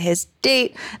around by his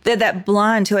date. That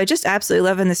blonde who I just absolutely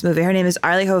love in this movie. Her name is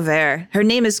Arlie Hover. Her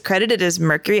name is credited as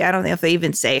Mercury. I don't know if they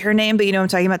even say her name, but I'm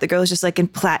talking about the girl who's just like in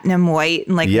platinum white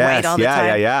and like white all the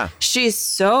time. Yeah. She's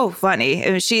so funny. I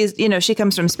mean, she's, she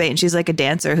comes from Spain. She's like a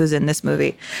dancer who's in this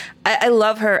movie. I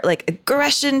love her like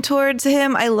aggression towards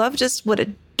him. I love just what a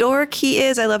dork he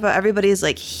is. I love how everybody's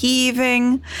like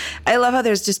heaving. I love how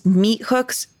there's just meat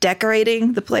hooks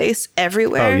decorating the place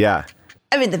everywhere. Oh, yeah.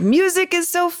 I mean, the music is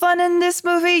so fun in this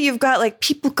movie. You've got like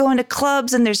people going to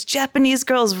clubs and there's Japanese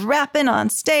girls rapping on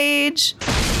stage.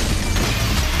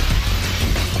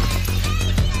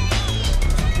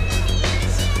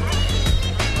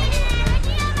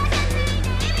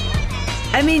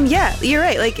 I mean, yeah, you're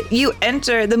right. Like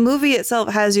the movie itself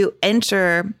has you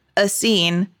enter a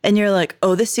scene and you're like,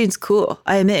 oh, this scene's cool.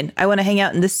 I am in. I want to hang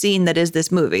out in the scene that is this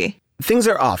movie. Things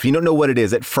are off. You don't know what it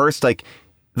is. At first, like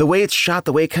the way it's shot,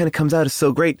 the way it kind of comes out is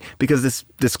so great because this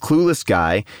clueless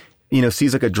guy,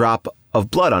 sees like a drop of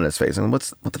blood on his face. And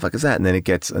what the fuck is that? And then it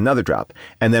gets another drop.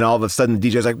 And then all of a sudden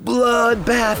the DJ's like, blood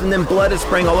bath, and then blood is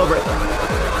spraying all over it.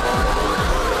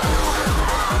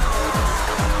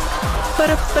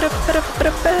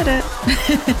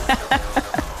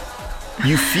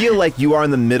 You feel like you are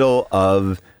in the middle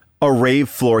of a rave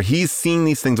floor. He's seeing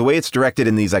these things, the way it's directed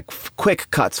in these like quick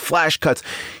cuts, flash cuts.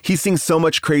 He's seeing so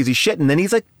much crazy shit. And then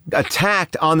he's like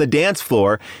attacked on the dance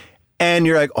floor. And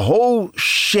you're like, oh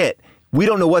shit, we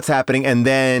don't know what's happening. And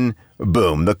then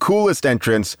boom, the coolest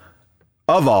entrance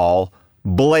of all,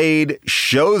 Blade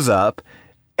shows up.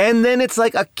 And then it's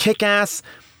like a kick-ass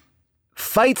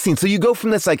fight scene. So you go from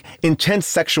this like intense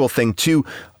sexual thing to,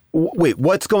 wait,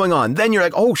 what's going on? Then you're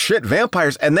like, oh shit,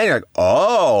 vampires. And then you're like,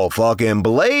 oh, fucking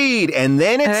Blade. And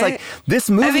then it's like this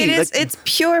movie. I mean, like, it's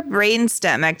pure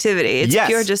brainstem activity. It's yes.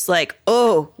 pure just like,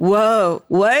 oh, whoa,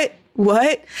 what?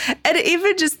 And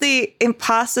even just the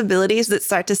impossibilities that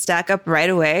start to stack up right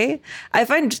away, I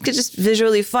find just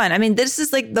visually fun. I mean, this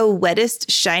is like the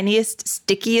wettest, shiniest,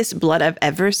 stickiest blood I've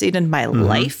ever seen in my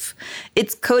life.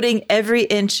 It's coating every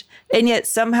inch, and yet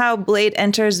somehow Blade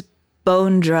enters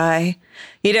bone dry,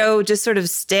 you know, just sort of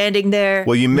standing there.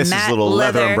 Well, you miss his little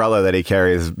leather umbrella that he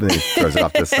carries, and he throws it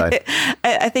off this side.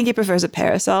 I think he prefers a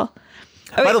parasol.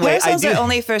 By the way, parasols are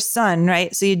only for sun,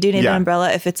 right? So you do need an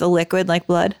umbrella if it's a liquid like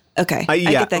blood. Okay, I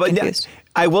get that confused.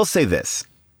 I will say this,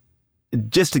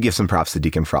 just to give some props to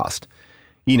Deacon Frost.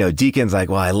 You know, Deacon's like,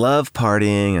 well, I love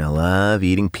partying and I love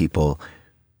eating people.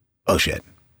 Oh shit,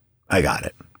 I got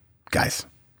it. Guys,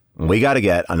 we got to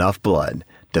get enough blood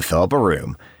to fill up a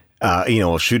room.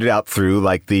 We'll shoot it out through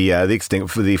like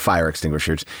the fire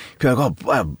extinguishers. People are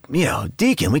like, oh,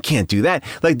 Deacon, we can't do that.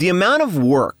 Like the amount of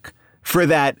work for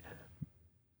that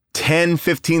 10,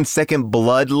 15 second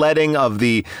bloodletting of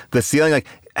the ceiling, like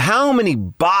how many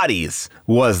bodies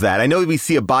was that? I know we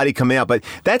see a body coming out, but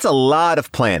that's a lot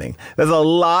of planning. There's a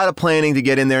lot of planning to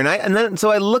get in there.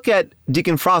 So I look at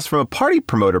Deacon Frost from a party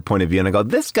promoter point of view and I go,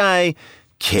 this guy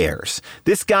cares.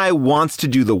 This guy wants to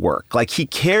do the work. Like he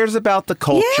cares about the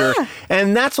culture. Yeah.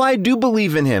 And that's why I do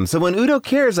believe in him. So when Udo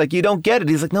cares, like you don't get it.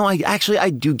 He's like, no, I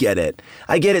do get it.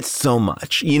 I get it so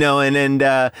much,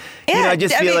 I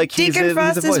just feel like Deacon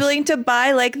Frost is willing to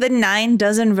buy like the 9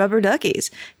 dozen rubber duckies.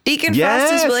 Deacon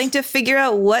Frost is willing to figure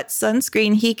out what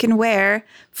sunscreen he can wear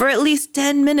for at least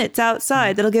 10 minutes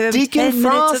outside. That'll give him 10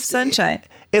 minutes of sunshine.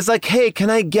 It's like, hey, can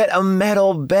I get a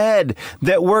metal bed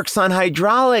that works on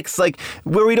hydraulics? Like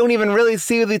where we don't even really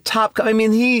see the top. I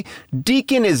mean,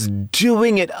 Deacon is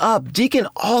doing it up. Deacon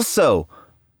also,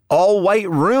 all white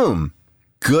room,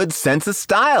 good sense of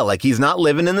style. Like he's not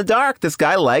living in the dark. This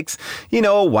guy likes,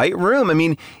 a white room. I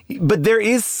mean, but there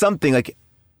is something like,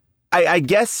 I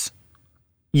guess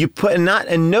you put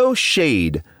no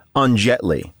shade on Jet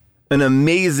Li, an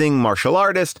amazing martial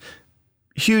artist,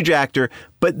 huge actor,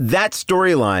 but that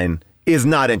storyline is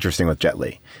not interesting with Jet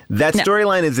Li. That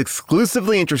storyline is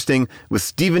exclusively interesting with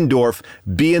Steven Dorff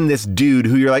being this dude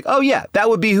who you're like, oh yeah, that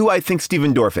would be who I think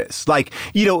Steven Dorff is. Like,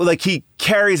 like he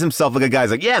carries himself like a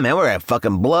guy's like, yeah, man, we're gonna have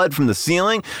fucking blood from the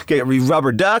ceiling, get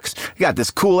rubber ducks, got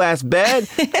this cool ass bed.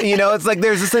 It's like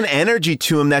there's just an energy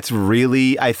to him that's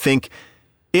really, I think,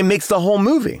 it makes the whole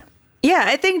movie. Yeah,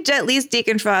 I think Jet Li's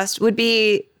Deacon Frost would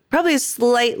be probably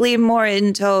slightly more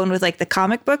in tone with like the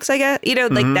comic books, I guess.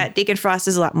 Like that Deacon Frost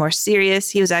is a lot more serious.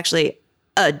 He was actually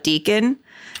a deacon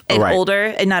and older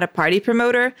and not a party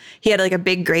promoter. He had like a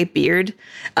big gray beard.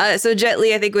 So Jet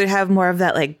Li, I think, would have more of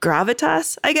that like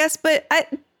gravitas, I guess. But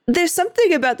there's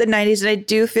something about the 90s, and I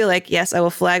do feel like, yes, I will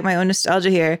flag my own nostalgia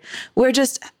here, where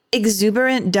just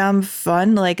exuberant, dumb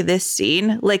fun like this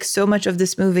scene, like so much of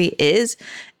this movie is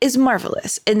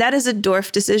marvelous. And that is a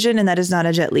Dorff decision, and that is not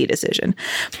a Jet Li decision.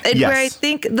 And where I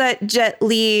think that Jet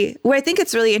Li, where I think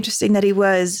it's really interesting that he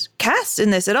was cast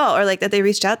in this at all, or like that they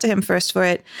reached out to him first for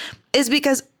it, is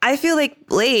because I feel like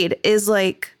Blade is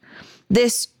like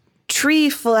this tree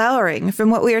flowering from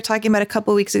what we were talking about a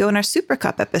couple weeks ago in our Super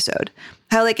Cup episode.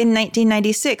 How like in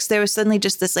 1996, there was suddenly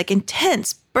just this like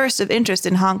intense burst of interest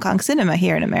in Hong Kong cinema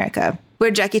here in America,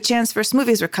 where Jackie Chan's first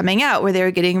movies were coming out, where they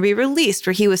were getting re-released,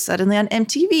 where he was suddenly on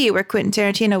MTV, where Quentin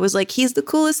Tarantino was like, he's the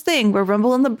coolest thing, where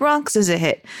Rumble in the Bronx is a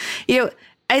hit.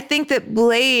 I think that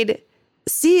Blade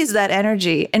sees that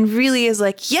energy and really is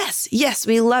like, yes,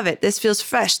 we love it. This feels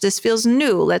fresh. This feels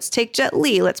new. Let's take Jet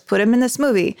Li. Let's put him in this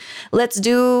movie. Let's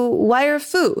do Wire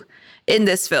Fu in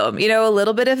this film. A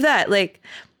little bit of that. Like,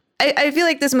 I feel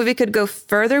like this movie could go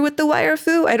further with the Wire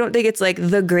Fu. I don't think it's like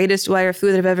the greatest Wire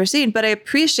Fu that I've ever seen, but I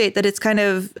appreciate that it's kind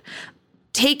of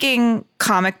taking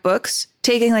comic books,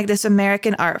 taking like this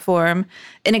American art form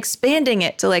and expanding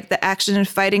it to like the action and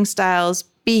fighting styles,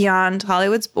 beyond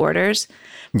Hollywood's borders.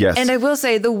 Yes. And I will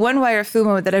say the one wire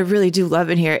Fumo that I really do love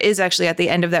in here is actually at the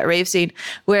end of that rave scene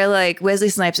where like Wesley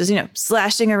Snipes is,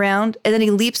 slashing around and then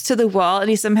he leaps to the wall and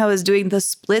he somehow is doing the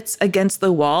splits against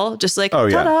the wall. Just like,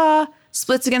 ta-da,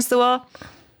 splits against the wall.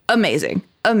 Amazing.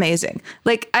 Amazing.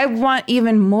 Like I want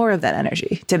even more of that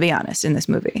energy, to be honest, in this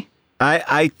movie.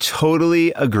 I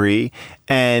totally agree.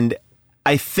 And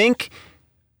I think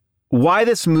why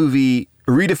this movie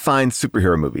redefines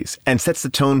superhero movies and sets the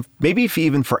tone, maybe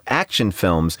even for action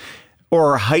films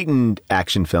or heightened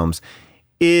action films,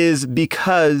 is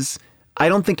because I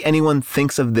don't think anyone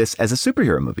thinks of this as a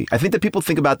superhero movie. I think that people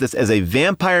think about this as a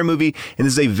vampire movie, and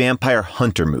this is a vampire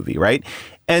hunter movie, right?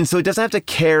 And so it doesn't have to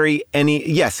carry any,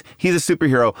 yes, he's a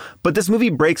superhero, but this movie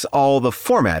breaks all the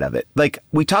format of it. Like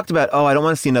we talked about, I don't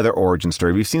want to see another origin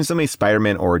story. We've seen so many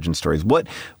Spider-Man origin stories. What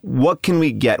can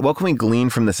we get? What can we glean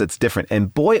from this that's different?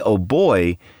 And boy, oh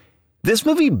boy, this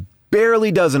movie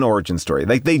barely does an origin story.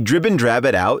 Like they drib and drab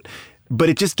it out, but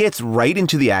it just gets right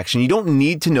into the action. You don't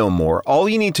need to know more. All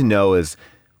you need to know is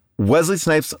Wesley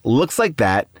Snipes looks like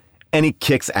that and he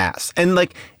kicks ass.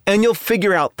 And you'll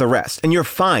figure out the rest and you're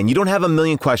fine. You don't have a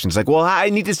million questions like, well, I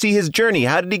need to see his journey.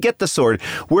 How did he get the sword?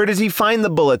 Where does he find the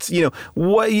bullets?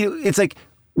 It's like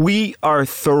we are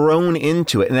thrown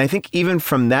into it. And I think even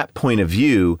from that point of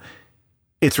view,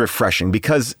 it's refreshing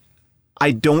because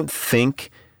I don't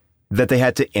think that they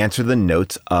had to answer the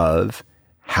notes of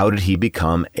how did he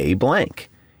become a blank?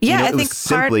 Yeah, I think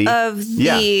part of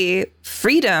the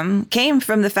freedom came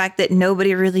from the fact that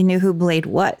nobody really knew who Blade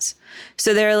was.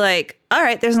 So they're like, all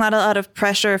right, there's not a lot of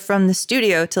pressure from the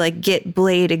studio to like get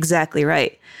Blade exactly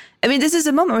right. I mean, this is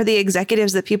a moment where the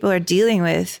executives that people are dealing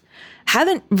with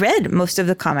haven't read most of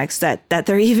the comics that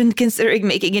they're even considering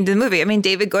making into the movie. I mean,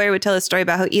 David Goyer would tell a story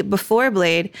about how before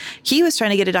Blade, he was trying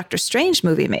to get a Doctor Strange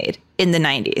movie made in the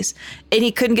 90s, and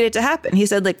he couldn't get it to happen. He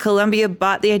said, like, Columbia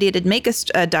bought the idea to make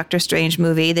a Doctor Strange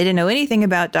movie. They didn't know anything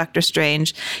about Doctor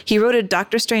Strange. He wrote a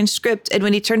Doctor Strange script, and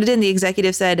when he turned it in, the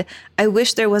executive said, I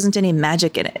wish there wasn't any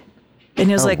magic in it. And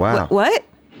he was wow.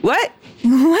 What?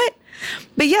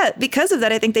 But yeah, because of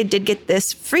that, I think they did get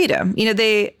this freedom.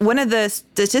 One of the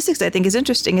statistics I think is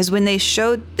interesting is when they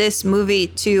showed this movie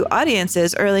to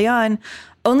audiences early on,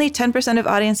 only 10% of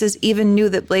audiences even knew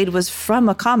that Blade was from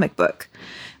a comic book,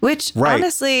 which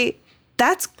honestly,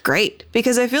 that's great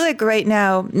because I feel like right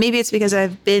now, maybe it's because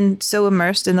I've been so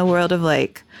immersed in the world of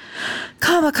like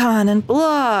Comic-Con and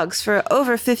blogs for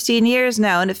over 15 years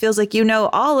now. And it feels like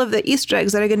all of the Easter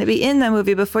eggs that are going to be in the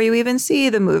movie before you even see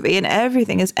the movie. And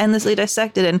everything is endlessly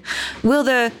dissected. And will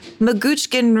the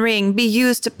Maguchkin ring be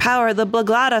used to power the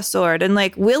Blaglada sword? And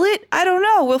like, will it? I don't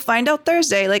know. We'll find out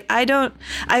Thursday. Like,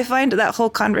 I find that whole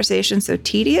conversation so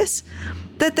tedious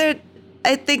that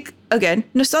I think, again,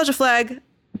 nostalgia flag,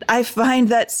 I find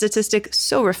that statistic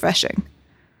so refreshing.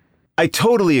 I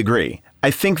totally agree.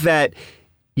 I think that,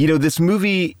 this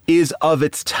movie is of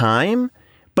its time,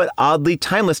 but oddly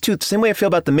timeless too. The same way I feel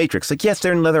about The Matrix. Like, yes,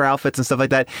 they're in leather outfits and stuff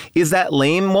like that. Is that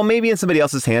lame? Well, maybe in somebody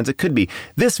else's hands it could be.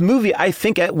 This movie, I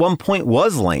think at one point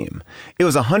was lame. It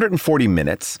was 140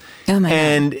 minutes. Oh my God.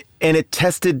 And it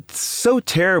tested so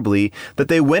terribly that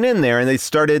they went in there and they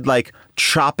started like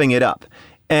chopping it up.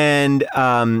 And,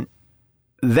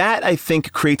 that, I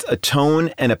think, creates a tone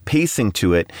and a pacing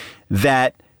to it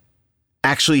that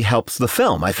actually helps the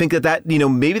film. I think that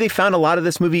maybe they found a lot of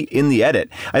this movie in the edit.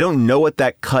 I don't know what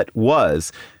that cut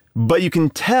was, but you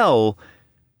can tell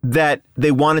that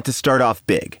they wanted to start off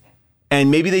big.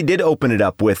 And maybe they did open it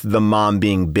up with the mom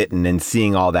being bitten and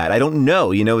seeing all that. I don't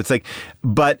know. It's like,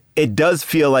 but it does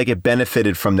feel like it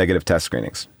benefited from negative test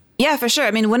screenings. Yeah, for sure.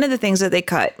 I mean, one of the things that they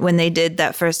cut when they did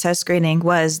that first test screening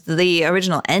was the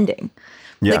original ending.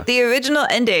 Yeah. Like the original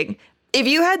ending, if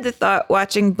you had the thought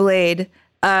watching Blade,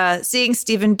 seeing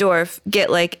Stephen Dorff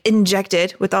get like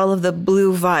injected with all of the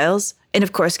blue vials and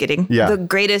of course getting the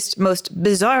greatest, most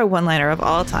bizarre one-liner of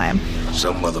all time.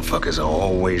 Some motherfuckers are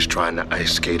always trying to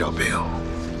ice skate uphill.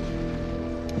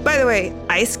 By the way,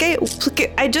 ice skate?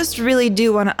 I just really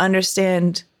do want to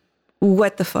understand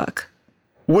what the fuck.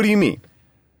 What do you mean?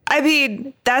 I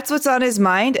mean, that's what's on his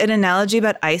mind, an analogy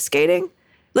about ice skating?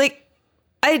 Like,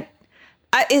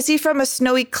 is he from a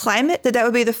snowy climate? That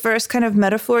would be the first kind of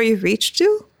metaphor you reach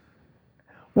to?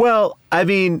 Well, I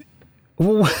mean,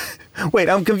 wait,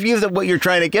 I'm confused at what you're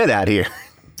trying to get at here.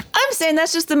 I'm saying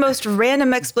that's just the most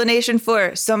random explanation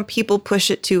for some people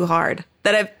push it too hard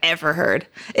that I've ever heard.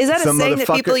 Is that a saying that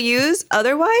people use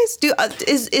otherwise?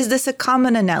 Is this a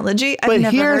common analogy? I've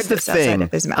never heard this outside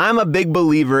of his mouth. I'm a big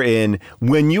believer in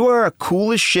when you are a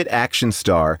cool as shit action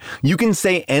star, you can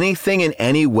say anything in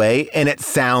any way and it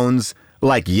sounds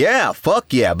like, yeah,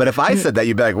 fuck yeah. But if I said that,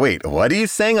 you'd be like, wait, what are you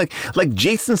saying? Like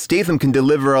Jason Statham can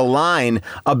deliver a line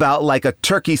about like a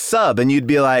turkey sub, and you'd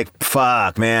be like,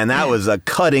 fuck, man, that was a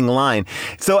cutting line.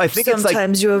 So I think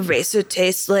sometimes your eraser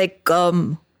tastes like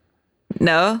gum.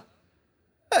 No?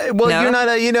 Well, no? You're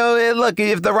not look,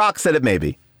 if The Rock said it,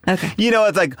 maybe. Okay.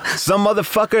 It's like some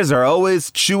motherfuckers are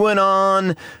always chewing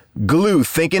on glue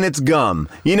thinking it's gum.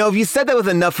 If you said that with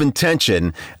enough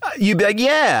intention, you'd be like,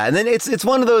 yeah. And then it's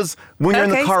one of those, when you're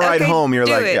in the car ride home, you're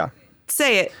like, yeah.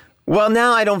 Say it. Well,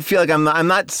 now I don't feel like I'm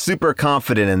not super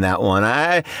confident in that one.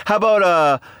 How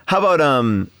about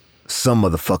some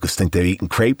motherfuckers think they're eating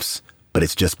crepes, but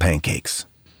it's just pancakes.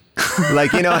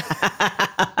 Like,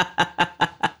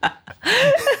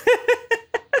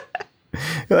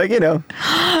 like,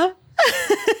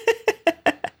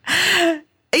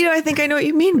 I think I know what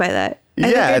you mean by that.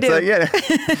 It's like,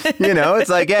 it's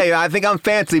like, hey, I think I'm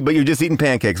fancy, but you're just eating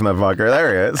pancakes, motherfucker.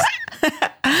 There it is.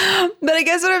 But I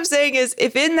guess what I'm saying is,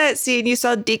 if in that scene you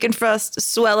saw Deacon Frost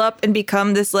swell up and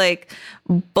become this like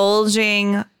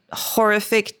bulging,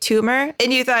 horrific tumor,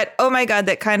 and you thought, oh my God,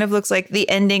 that kind of looks like the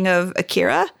ending of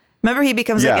Akira. Remember, he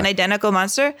becomes like an identical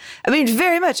monster. I mean,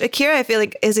 very much. Akira, I feel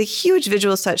like, is a huge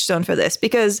visual touchstone for this,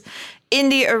 because in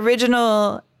the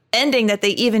original ending that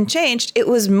they even changed, it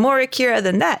was more Akira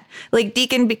than that. Like,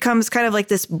 Deacon becomes kind of like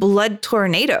this blood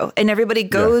tornado, and everybody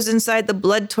goes inside the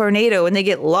blood tornado and they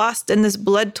get lost in this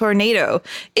blood tornado.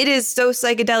 It is so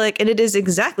psychedelic, and it is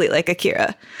exactly like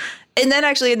Akira. And then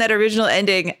actually in that original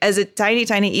ending, as a tiny,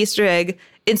 tiny Easter egg,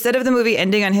 instead of the movie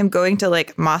ending on him going to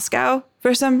like Moscow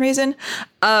for some reason,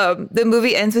 the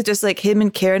movie ends with just like him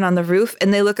and Karen on the roof,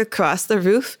 and they look across the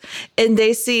roof and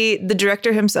they see the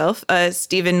director himself,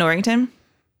 Stephen Norrington.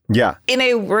 Yeah. In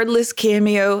a wordless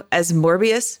cameo as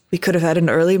Morbius. We could have had an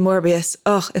early Morbius.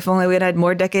 Oh, if only we had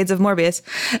more decades of Morbius.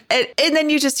 And then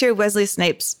you just hear Wesley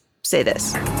Snipes say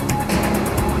this.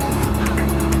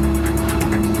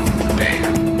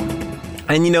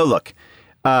 And look,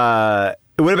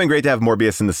 it would have been great to have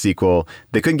Morbius in the sequel.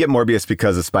 They couldn't get Morbius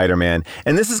because of Spider-Man.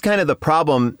 And this is kind of the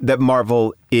problem that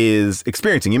Marvel is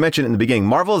experiencing. You mentioned in the beginning,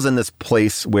 Marvel is in this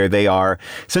place where they are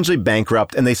essentially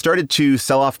bankrupt, and they started to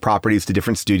sell off properties to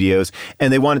different studios,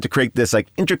 and they wanted to create this like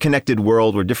interconnected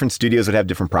world where different studios would have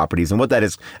different properties. And what that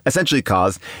has essentially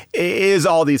caused is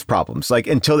all these problems, like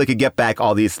until they could get back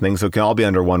all these things so it can all be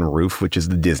under one roof, which is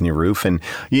the Disney roof. And,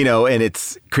 and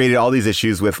it's created all these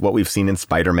issues with what we've seen in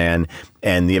Spider-Man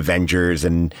and the Avengers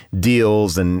and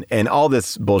deals and all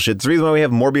this bullshit. It's the reason why we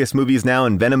have Morbius movies now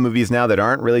and Venom movies now that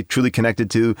aren't really truly connected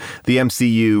to the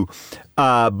MCU.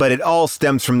 But it all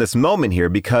stems from this moment here,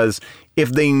 because if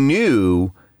they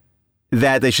knew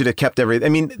that they should have kept everything, I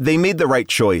mean, they made the right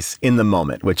choice in the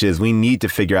moment, which is we need to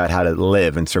figure out how to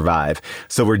live and survive.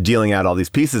 So we're dealing out all these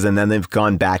pieces, and then they've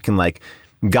gone back and like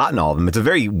gotten all of them. It's a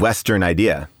very Western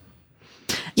idea.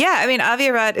 Yeah, I mean, Avi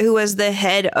Arad, who was the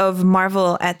head of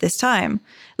Marvel at this time,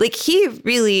 like, he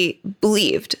really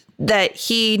believed that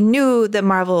he knew that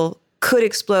Marvel could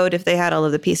explode if they had all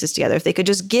of the pieces together, if they could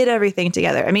just get everything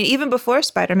together. I mean, even before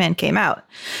Spider-Man came out,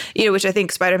 which I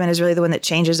think Spider-Man is really the one that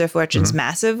changes their fortunes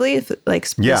massively,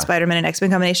 the Spider-Man and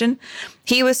X-Men combination.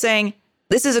 He was saying,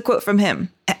 this is a quote from him.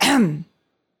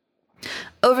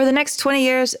 Over the next 20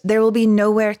 years, there will be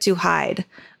nowhere to hide.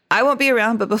 I won't be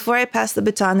around, but before I pass the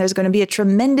baton, there's going to be a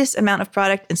tremendous amount of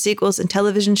product and sequels and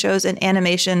television shows and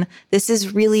animation. This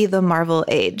is really the Marvel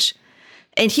age.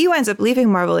 And he winds up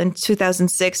leaving Marvel in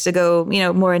 2006 to go,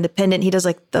 more independent. He does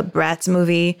like the Bratz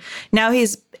movie. Now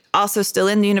he's also still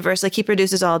in the universe. Like, he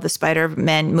produces all the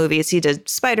Spider-Man movies. He did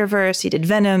Spider-Verse, he did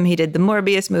Venom, he did the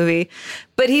Morbius movie.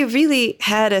 But he really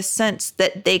had a sense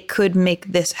that they could make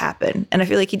this happen. And I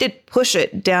feel like he did push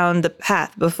it down the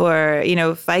path before,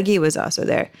 Feige was also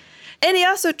there. And he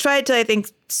also tried to, I think,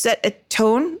 set a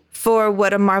tone for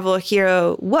what a Marvel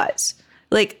hero was.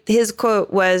 Like, his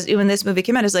quote was, when this movie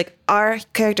came out, is like, our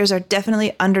characters are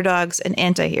definitely underdogs and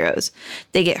anti-heroes.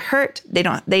 They get hurt. They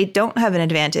don't have an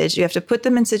advantage. You have to put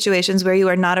them in situations where you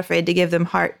are not afraid to give them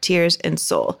heart, tears, and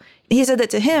soul. He said that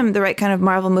to him, the right kind of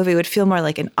Marvel movie would feel more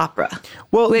like an opera.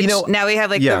 Well, which now we have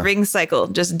like the Ring cycle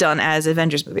just done as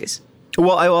Avengers movies.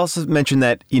 Well, I will also mention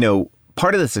that,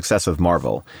 part of the success of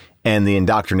Marvel and the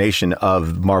indoctrination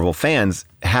of Marvel fans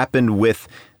happened with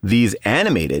these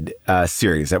animated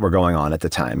series that were going on at the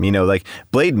time. Like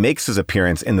Blade makes his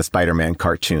appearance in the Spider-Man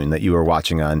cartoon that you were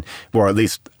watching on, or at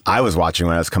least I was watching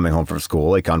when I was coming home from school,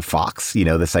 like on Fox.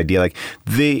 This idea, like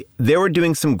they were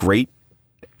doing some great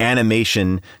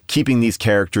animation, keeping these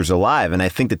characters alive. And I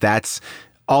think that that's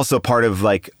also part of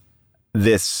like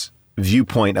this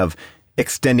viewpoint of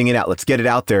extending it out. Let's get it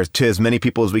out there to as many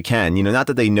people as we can. Not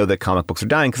that they know that comic books are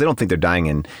dying, because I don't think they're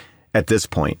dying at this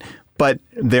point. But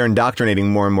they're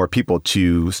indoctrinating more and more people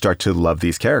to start to love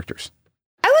these characters.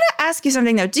 I want to ask you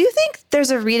something, though. Do you think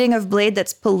there's a reading of Blade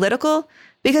that's political?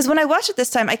 Because when I watched it this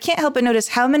time, I can't help but notice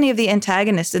how many of the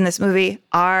antagonists in this movie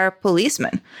are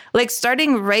policemen. Like,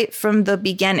 starting right from the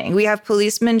beginning, we have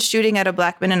policemen shooting at a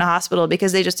black man in a hospital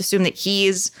because they just assume that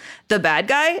he's the bad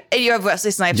guy. And you have Wesley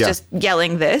Snipes just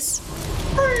yelling this.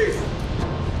 Freeze!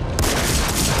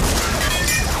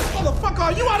 Motherfucker,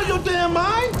 are you out of your damn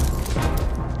mind?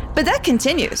 But that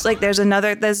continues. Like, there's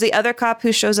the other cop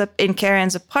who shows up in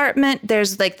Karen's apartment.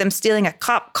 There's like them stealing a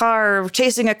cop car,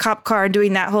 chasing a cop car,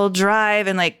 doing that whole drive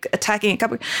and like attacking a cop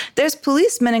car. There's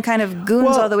policemen and kind of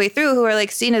goons all the way through who are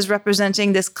like seen as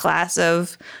representing this class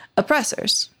of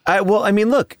oppressors.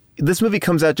 Look, this movie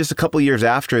comes out just a couple years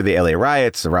after the LA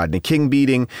riots, the Rodney King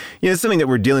beating. It's something that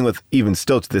we're dealing with even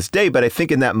still to this day. But I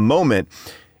think in that moment,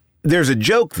 there's a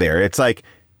joke there. It's like,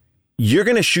 you're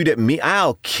going to shoot at me.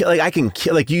 I'll kill. Like, I can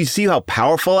kill. Like, you see how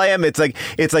powerful I am. It's like,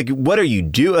 what are you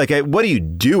doing? Like, what are you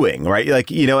doing? Right. Like,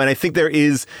 and I think there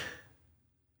is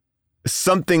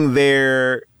something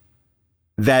there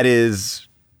that is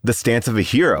the stance of a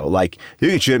hero. Like, you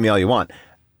can shoot at me all you want.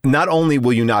 Not only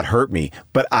will you not hurt me,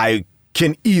 but I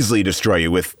can easily destroy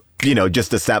you with, just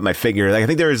to snap my finger. Like, I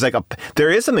think there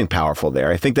is something powerful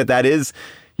there. I think that is,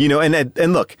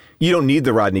 and look, you don't need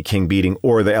the Rodney King beating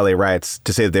or the LA riots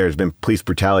to say that there's been police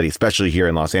brutality, especially here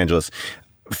in Los Angeles,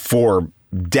 for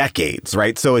decades,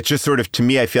 right? So it's just sort of, to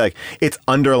me, I feel like it's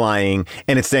underlying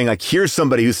and it's saying like, here's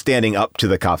somebody who's standing up to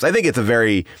the cops. I think it's a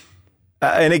very,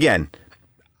 and again,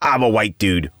 I'm a white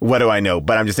dude. What do I know?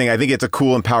 But I'm just saying, I think it's a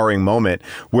cool, empowering moment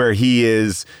where he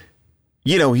is,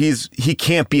 he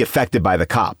can't be affected by the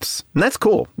cops. And that's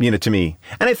cool, to me.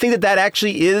 And I think that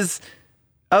actually is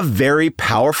a very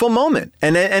powerful moment.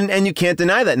 And you can't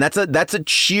deny that. And that's a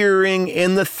cheering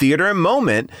in the theater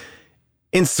moment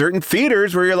in certain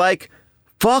theaters where you're like,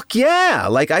 fuck yeah.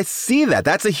 Like, I see that.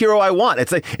 That's a hero I want.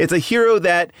 It's a hero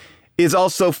that is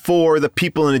also for the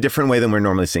people in a different way than we're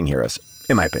normally seeing heroes,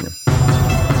 in my opinion.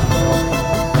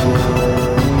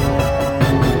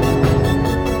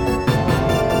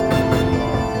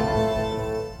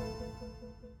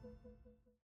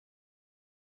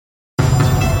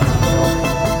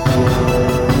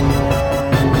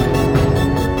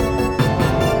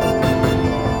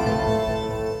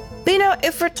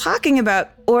 If we're talking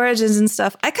about origins and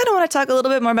stuff, I kind of want to talk a little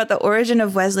bit more about the origin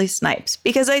of Wesley Snipes,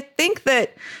 because I think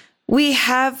that we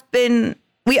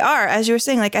are, as you were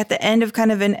saying, like at the end of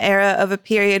kind of an era of a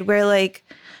period where like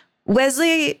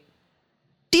Wesley,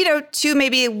 to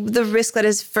maybe the risk that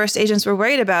his first agents were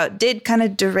worried about, did kind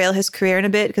of derail his career in a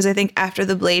bit. Because I think after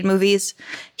the Blade movies,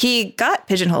 he got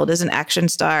pigeonholed as an action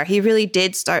star. He really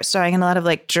did start starring in a lot of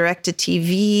like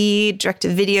direct-to-TV,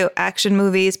 direct-to-video action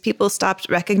movies. People stopped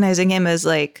recognizing him as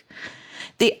like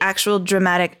the actual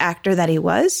dramatic actor that he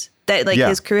was, that like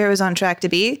his career was on track to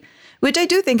be, which I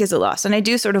do think is a loss. And I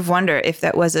do sort of wonder if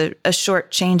that was a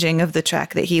short changing of the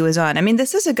track that he was on. I mean,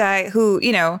 this is a guy who,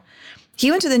 he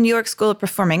went to the New York School of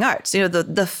Performing Arts,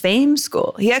 the Fame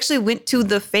School. He actually went to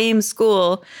the Fame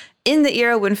School in the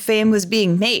era when Fame was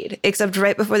being made, except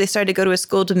right before they started to go to a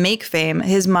school to make Fame,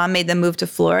 his mom made them move to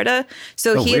Florida.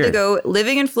 So he had to go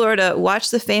living in Florida, watch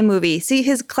the Fame movie, see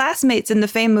his classmates in the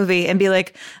Fame movie and be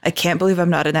like, I can't believe I'm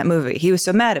not in that movie. He was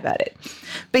so mad about it.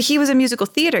 But he was a musical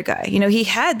theater guy. He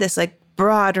had this like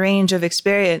broad range of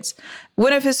experience.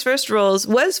 One of his first roles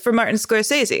was for Martin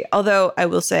Scorsese, although I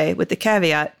will say with the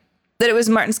caveat that it was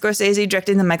Martin Scorsese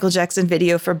directing the Michael Jackson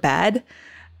video for Bad.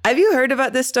 Have you heard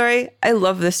about this story? I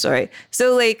love this story.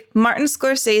 So like Martin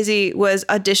Scorsese was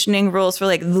auditioning roles for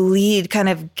like the lead kind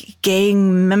of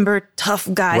gang member tough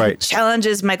guy who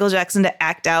challenges Michael Jackson to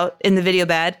act out in the video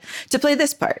Bad to play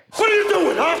this part. What are you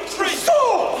doing, huh?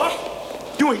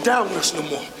 You ain't down with us no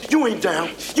more. You ain't down.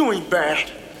 You ain't bad.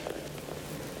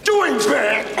 You ain't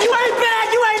bad. You ain't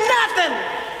bad. You ain't nothing.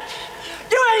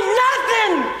 You ain't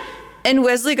nothing. And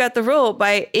Wesley got the role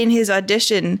by, in his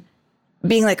audition,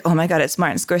 being like, oh my God, it's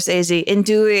Martin Scorsese, and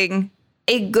doing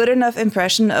a good enough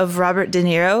impression of Robert De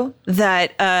Niro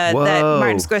that that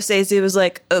Martin Scorsese was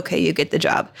like, okay, you get the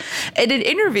job. And in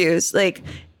interviews, like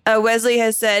Wesley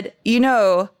has said,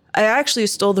 I actually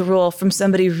stole the role from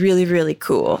somebody really, really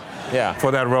cool. Yeah,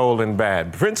 for that role in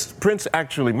Bad. Prince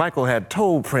actually, Michael had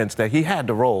told Prince that he had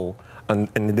the role, and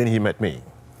then he met me.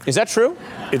 Is that true?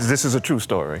 This is a true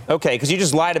story. Okay, because you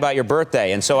just lied about your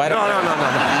birthday, and so I don't...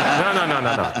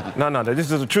 No.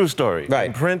 This is a true story. Right.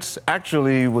 And Prince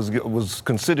actually was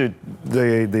considered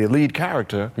the lead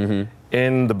character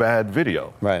in the Bad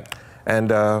video. Right. And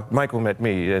Michael met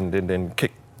me and then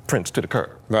kicked Prince to the curb.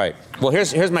 Right. Well, here's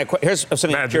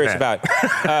something I'm curious about.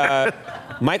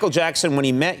 Michael Jackson, when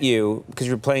he met you, because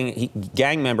you were playing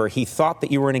gang member, he thought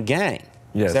that you were in a gang.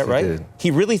 Yes, is that right? He did.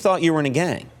 He really thought you were in a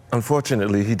gang.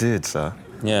 Unfortunately, he did, sir.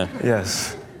 Yeah.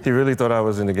 Yes. He really thought I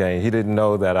was in the gang. He didn't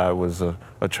know that I was a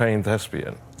trained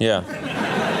thespian.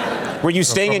 Yeah. Were you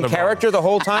staying in character the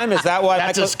whole time? Is that why?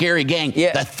 That's a scary gang.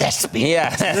 Yeah. The thespian.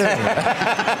 Yeah.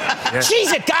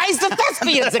 Jesus, guys, the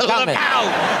thespians are coming.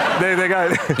 They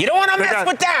got. You don't want to mess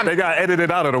with them. They got edited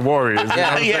out of the Warriors.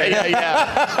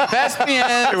 Yeah.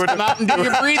 Thespians, come out and do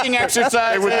your breathing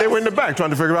exercises. They were in the back trying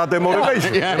to figure out their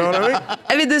motivation. You know what I mean?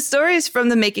 I mean, the stories from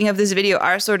the making of this video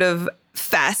are sort of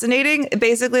fascinating.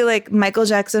 Basically, like Michael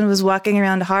Jackson was walking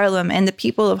around Harlem, and the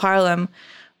people of Harlem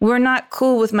were not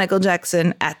cool with Michael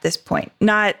Jackson at this point.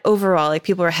 Not overall. Like,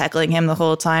 people were heckling him the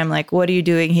whole time. Like, what are you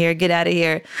doing here? Get out of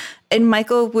here. And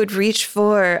Michael would reach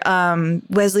for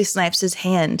Wesley Snipes'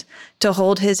 hand to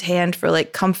hold his hand for,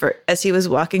 like, comfort as he was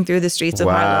walking through the streets of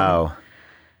Harlem. Wow.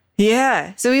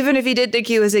 Yeah. So even if he did think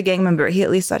he was a gang member, he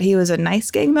at least thought he was a nice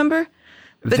gang member.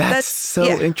 But that's so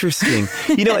interesting.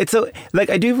 You know, it's so, like,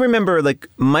 I do remember, like,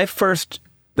 my first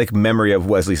memory of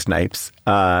Wesley Snipes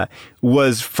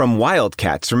was from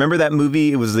Wildcats. Remember that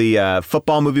movie? It was the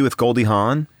football movie with Goldie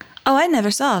Hawn. Oh, I never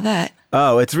saw that.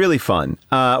 Oh, it's really fun.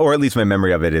 Or at least my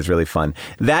memory of it is really fun.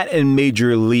 That and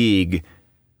Major League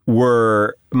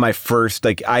were my first,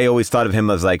 like, I always thought of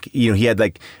him as, like, you know, he had,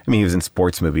 like, I mean, he was in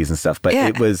sports movies and stuff, but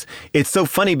it's so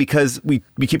funny because we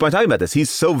keep on talking about this.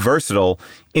 He's so versatile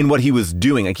in what he was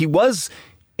doing. Like, he was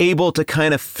able to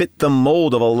kind of fit the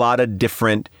mold of a lot of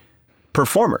different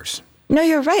performers. No,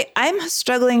 you're right. I'm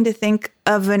struggling to think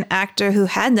of an actor who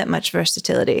had that much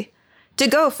versatility to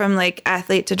go from, like,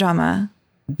 athlete to drama.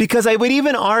 Because I would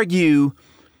even argue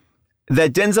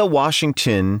that Denzel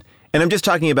Washington, and I'm just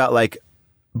talking about, like,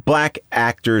 Black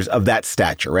actors of that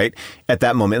stature, right? At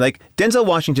that moment, like, Denzel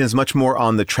Washington is much more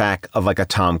on the track of, like, a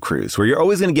Tom Cruise, where you're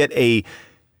always going to get a,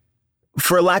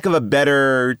 for lack of a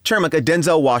better term, like a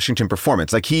Denzel Washington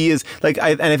performance. Like, he is, like,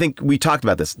 I think we talked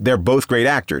about this. They're both great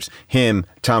actors, him,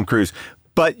 Tom Cruise,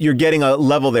 but you're getting a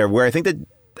level there where I think that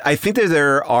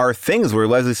there are things where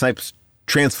Wesley Snipes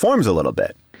transforms a little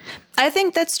bit. I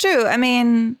think that's true. I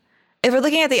mean, if we're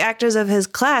looking at the actors of his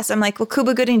class, I'm like, well,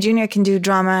 Cuba Gooding Jr. can do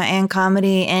drama and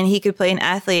comedy, and he could play an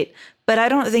athlete, but I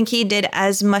don't think he did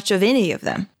as much of any of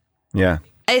them. Yeah.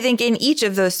 I think in each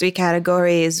of those three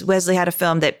categories, Wesley had a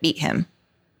film that beat him.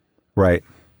 Right.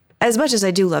 As much as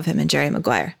I do love him in Jerry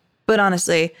Maguire. But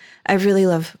honestly, I really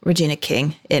love Regina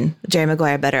King in Jerry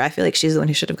Maguire better. I feel like she's the one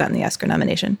who should have gotten the Oscar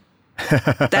nomination.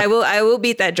 I will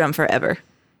beat that drum forever.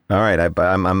 All right,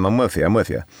 I'm with you. I'm with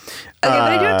you. Okay, but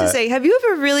I do have to say, have you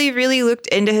ever really, really looked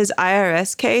into his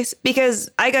IRS case? Because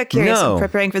I got curious in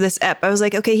preparing for this ep. I was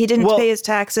like, okay, he didn't pay his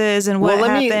taxes and what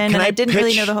happened, and I didn't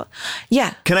really know the whole...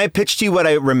 Yeah. Can I pitch to you what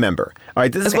I remember? All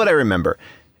right, this is what I remember.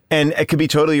 And it could be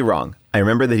totally wrong. I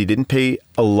remember that he didn't pay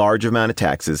a large amount of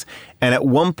taxes. And at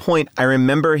one point, I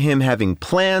remember him having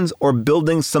plans or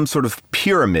building some sort of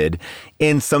pyramid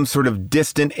in some sort of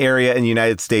distant area in the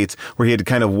United States where he had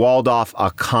kind of walled off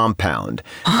a compound.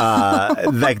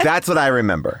 Like, that's what I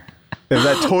remember. Is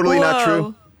that totally not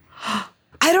true?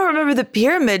 I don't remember the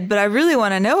pyramid, but I really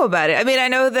want to know about it. I mean, I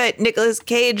know that Nicolas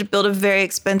Cage built a very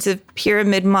expensive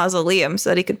pyramid mausoleum so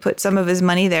that he could put some of his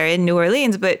money there in New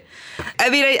Orleans. But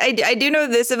I mean, I do know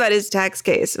this about his tax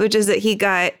case, which is that he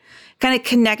got kind of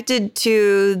connected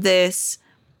to this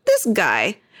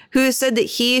guy who said that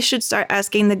he should start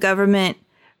asking the government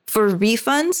for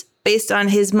refunds based on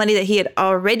his money that he had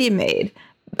already made.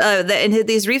 And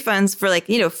these refunds for, like,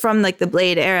 you know, from, like, the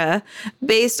Blade era,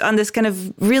 based on this kind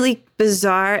of really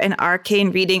bizarre and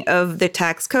arcane reading of the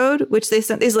tax code, which they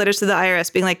sent these letters to the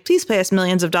IRS being like, please pay us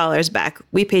millions of dollars back.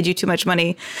 We paid you too much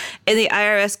money. And the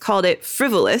IRS called it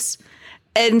frivolous.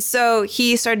 And so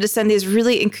he started to send these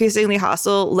really increasingly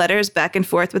hostile letters back and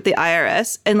forth with the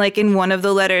IRS. And, like, in one of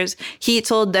the letters, he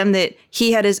told them that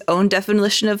he had his own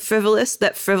definition of frivolous,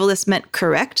 that frivolous meant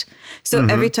correct. So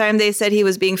every time they said he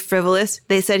was being frivolous,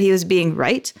 they said he was being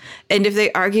right. And if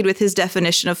they argued with his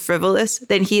definition of frivolous,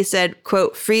 then he said,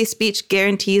 quote, free speech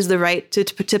guarantees the right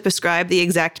to prescribe the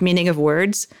exact meaning of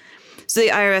words. So the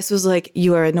IRS was like,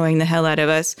 you are annoying the hell out of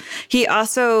us. He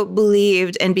also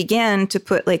believed and began to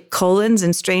put, like, colons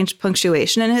and strange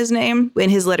punctuation in his name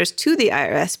in his letters to the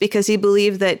IRS because he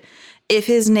believed that if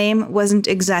his name wasn't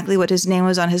exactly what his name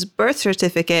was on his birth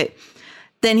certificate,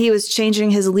 then he was changing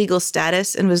his legal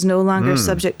status and was no longer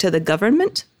subject to the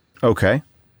government. Okay.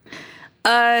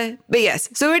 But yes.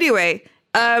 So anyway,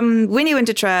 when he went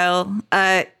to trial,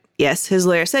 Yes, his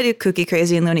lawyer said kooky,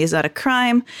 crazy, and loony is not a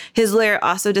crime. His lawyer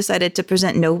also decided to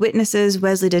present no witnesses.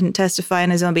 Wesley didn't testify on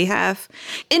his own behalf.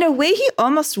 In a way, he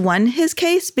almost won his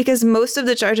case because most of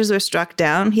the charges were struck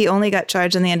down. He only got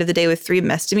charged in the end of the day with 3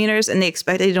 misdemeanors, and they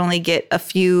expected he'd only get a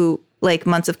few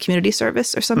months of community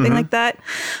service or something like that.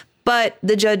 But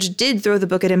the judge did throw the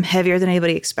book at him heavier than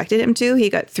anybody expected him to. He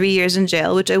got 3 years in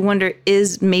jail, which I wonder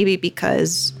is maybe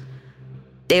because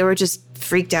they were just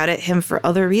freaked out at him for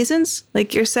other reasons,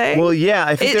 like you're saying. Well, yeah,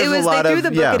 I think there's a lot of... They threw the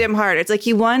book at him hard. It's like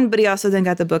he won, but he also then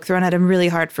got the book thrown at him really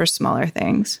hard for smaller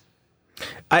things.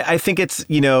 I think it's,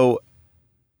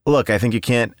 look, I think you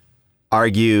can't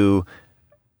argue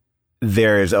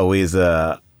there's always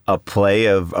a play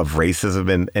of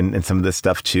racism and some of this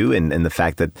stuff too. And the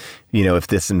fact that, if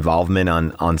this involvement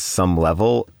on some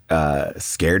level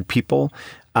scared people,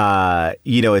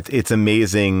 it's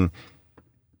amazing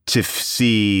to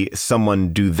see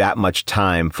someone do that much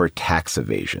time for tax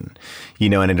evasion,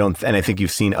 and I think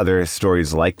you've seen other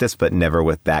stories like this, but never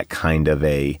with that kind of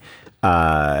a,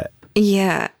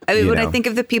 yeah. I mean, when I think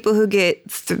of the people who get,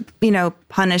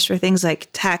 punished for things like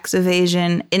tax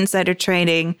evasion, insider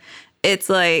trading, it's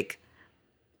like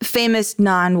famous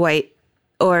non-white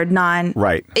or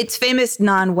right. It's famous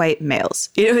non-white males.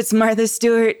 It's Martha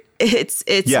Stewart. It's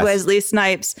yes. Wesley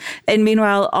Snipes. And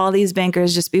meanwhile, all these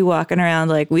bankers just be walking around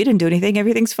like, we didn't do anything.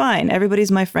 Everything's fine.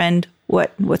 Everybody's my friend.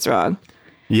 What's wrong?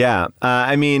 Yeah.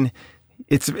 I mean,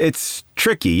 it's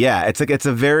tricky. Yeah. It's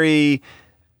a very,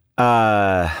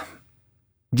 yeah.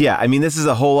 I mean, this is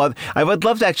a whole other, I would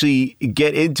love to actually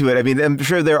get into it. I mean, I'm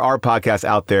sure there are podcasts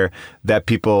out there that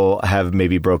people have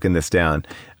maybe broken this down.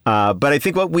 But I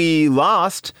think what we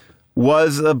lost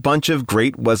was a bunch of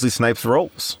great Wesley Snipes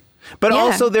roles. But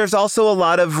also, there's also a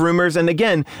lot of rumors. And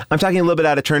again, I'm talking a little bit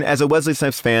out of turn as a Wesley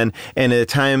Snipes fan. And at a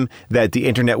time that the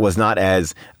internet was not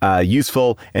as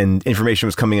useful and information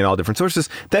was coming in all different sources,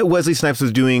 that Wesley Snipes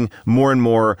was doing more and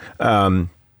more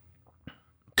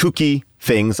kooky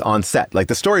things on set. Like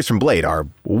the stories from Blade are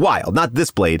wild, not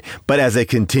this Blade, but as it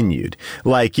continued.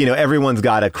 Like, everyone's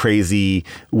got a crazy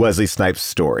Wesley Snipes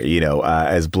story,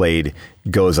 as Blade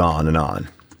goes on and on.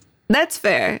 That's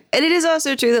fair. And it is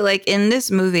also true that, like, in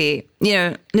this movie,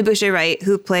 N'Bushe Wright,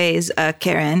 who plays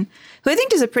Karen, who I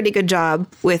think does a pretty good job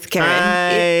with Karen.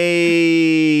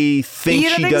 I think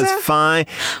she does fine.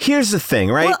 Here's the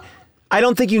thing, right? Well, I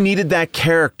don't think you needed that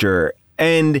character.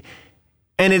 And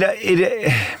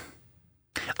it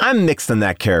I'm mixed on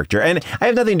that character. And I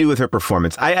have nothing to do with her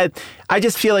performance. I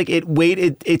just feel like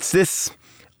it's this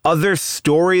other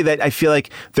story that I feel like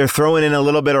they're throwing in a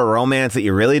little bit of romance that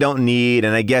you really don't need.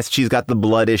 And I guess she's got the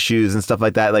blood issues and stuff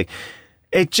like that. Like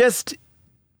it just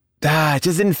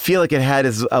didn't feel like it had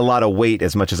a lot of weight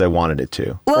as much as I wanted it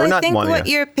to. Well, I think what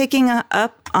you're picking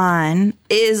up on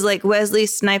is like Wesley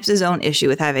Snipes' own issue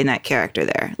with having that character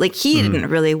there. Like he didn't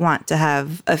really want to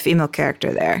have a female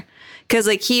character there. Because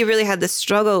like he really had this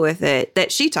struggle with it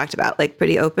that she talked about like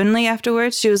pretty openly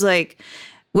afterwards. She was like,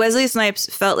 Wesley Snipes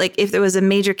felt like if there was a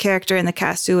major character in the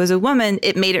cast who was a woman,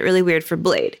 it made it really weird for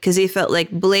Blade because he felt like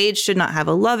Blade should not have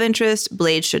a love interest.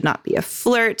 Blade should not be a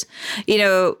flirt.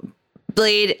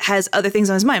 Blade has other things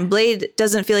on his mind. Blade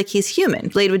doesn't feel like he's human.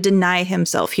 Blade would deny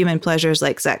himself human pleasures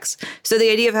like sex. So the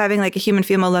idea of having like a human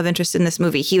female love interest in this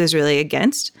movie, he was really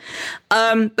against.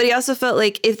 But he also felt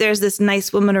like if there's this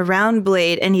nice woman around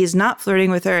Blade and he's not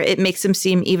flirting with her, it makes him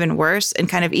seem even worse and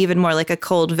kind of even more like a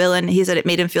cold villain. He said it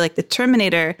made him feel like the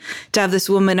Terminator to have this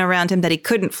woman around him that he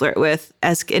couldn't flirt with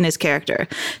as in his character.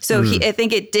 So I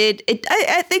think it did.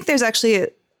 I think there's actually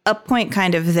a point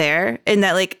kind of there in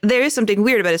that like there is something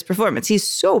weird about his performance. He's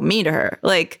so mean to her,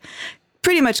 like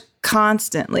pretty much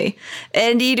constantly.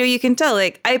 And you can tell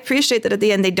like I appreciate that at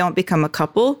the end they don't become a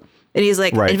couple. And he's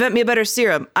like, invent me a better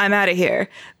serum. I'm out of here.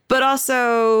 But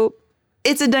also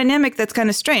it's a dynamic that's kind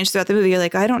of strange throughout the movie. You're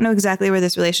like, I don't know exactly where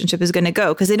this relationship is going to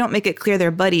go because they don't make it clear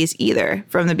they're buddies either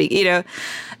from the beginning,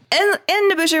 And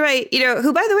N'Bushe Wright,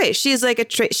 who, by the way, she's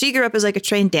like she grew up as like a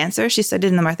trained dancer. She studied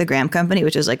in the Martha Graham Company,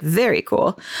 which is like very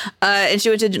cool. And she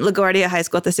went to LaGuardia High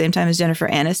School at the same time as Jennifer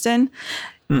Aniston.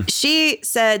 She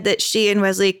said that she and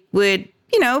Wesley would,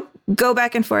 go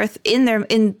back and forth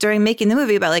during making the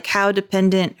movie about like how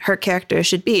dependent her character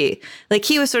should be. Like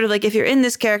he was sort of like, if you're in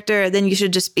this character, then you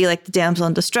should just be like the damsel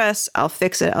in distress. I'll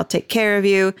fix it. I'll take care of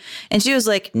you. And she was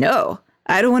like, no.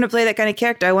 I don't want to play that kind of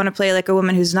character. I want to play like a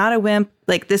woman who's not a wimp.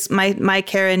 Like this, my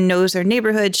Karen knows her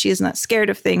neighborhood. She is not scared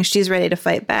of things. She's ready to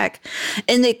fight back.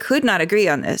 And they could not agree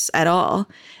on this at all.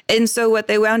 And so what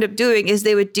they wound up doing is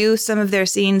they would do some of their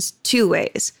scenes 2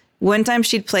 ways. One time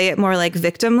she'd play it more like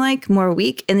victim-like, more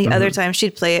weak. And the other time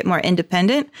she'd play it more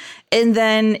independent. And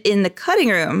then in the cutting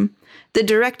room, the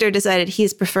director decided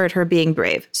he's preferred her being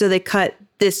brave. So they cut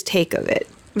this take of it.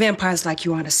 Vampires like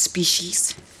you aren't a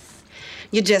species.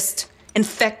 You're just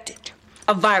infected.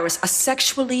 A virus, a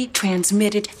sexually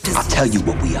transmitted disease. I'll tell you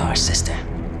what we are, sister.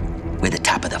 We're the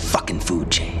top of the fucking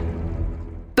food chain.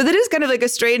 But that is kind of like a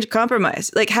strange compromise.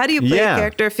 Like, how do you play a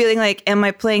character feeling like, am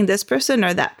I playing this person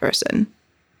or that person?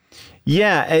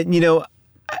 Yeah, and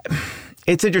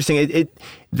it's interesting.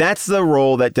 That's the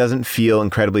role that doesn't feel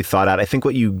incredibly thought out. I think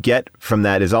what you get from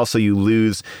that is also you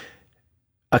lose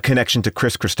a connection to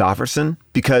Chris Christopherson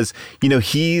because,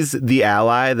 he's the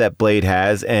ally that Blade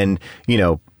has and,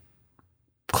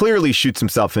 clearly shoots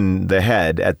himself in the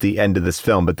head at the end of this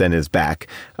film, but then is back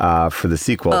for the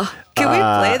sequel. Can we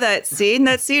play that scene?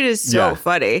 That scene is so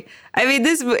funny. I mean,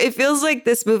 it feels like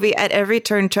this movie at every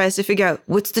turn tries to figure out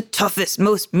what's the toughest,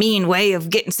 most mean way of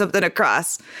getting something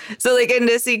across. So like in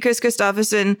this scene, Chris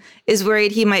Christopherson is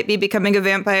worried he might be becoming a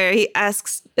vampire. He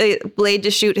asks Blade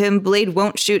to shoot him. Blade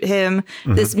won't shoot him.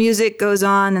 Mm-hmm. This music goes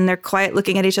on and they're quiet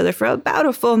looking at each other for about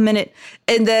a full minute.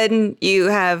 And then you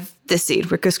have this scene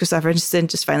where Chris Christopherson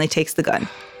just finally takes the gun.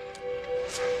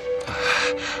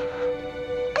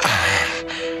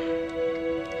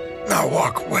 Now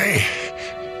walk away,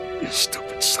 you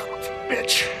stupid son of a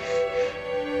bitch.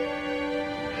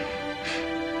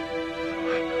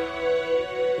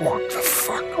 Walk the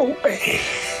fuck away.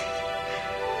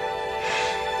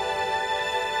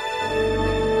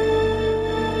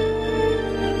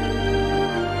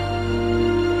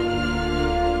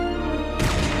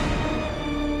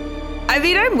 I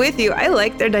mean, I'm with you. I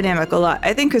like their dynamic a lot.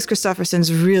 I think Chris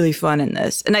Christopherson's really fun in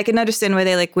this. And I can understand why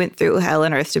they went through hell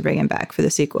and earth to bring him back for the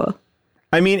sequel.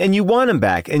 I mean, and you want him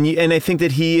back. And I think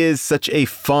that he is such a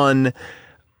fun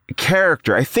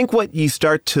character. I think what you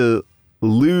start to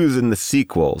lose in the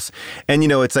sequels, and,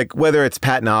 it's like whether it's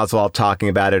Patton Oswalt talking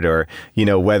about it or,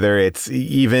 whether it's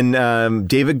even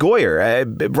David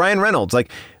Goyer, Ryan Reynolds,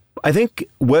 I think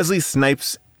Wesley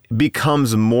Snipes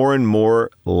becomes more and more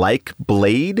like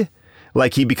Blade.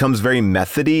 Like he becomes very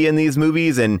methody in these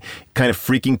movies and kind of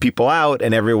freaking people out.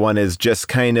 And everyone is just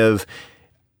kind of,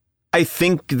 I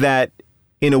think that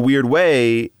in a weird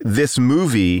way, this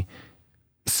movie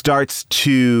starts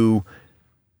to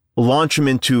launch him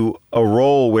into a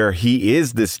role where he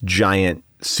is this giant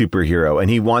superhero and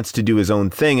he wants to do his own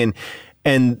thing.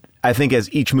 And I think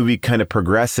as each movie kind of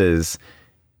progresses,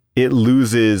 it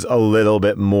loses a little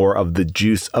bit more of the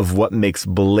juice of what makes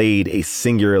Blade a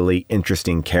singularly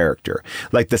interesting character.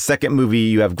 Like the second movie,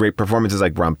 you have great performances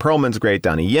like Ron Perlman's great,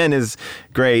 Donnie Yen is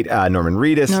great, Norman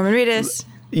Reedus.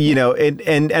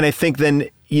 And I think then,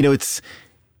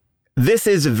 this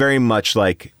is very much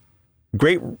like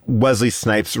great Wesley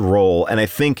Snipes role. And I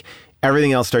think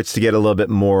everything else starts to get a little bit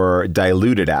more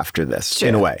diluted after this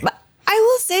in a way. But I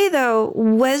will say though,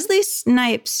 Wesley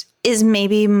Snipes is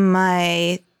maybe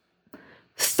my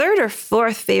third or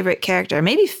fourth favorite character,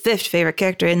 maybe fifth favorite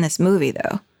character in this movie,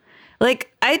 though. Really?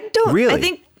 I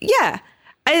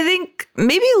think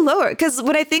maybe lower. Because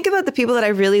when I think about the people that I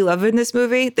really love in this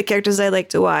movie, the characters I like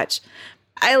to watch,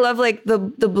 I love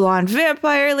the blonde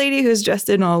vampire lady who's dressed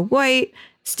in all white.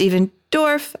 Stephen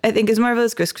Dorff, I think, is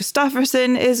marvelous. Chris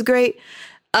Christopherson is great.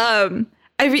 Who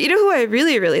I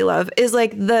really, really love is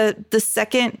the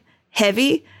second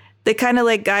heavy. The kind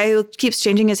of guy who keeps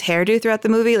changing his hairdo throughout the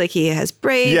movie. He has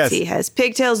braids, He has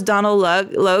pigtails. Donald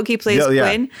Logue, he plays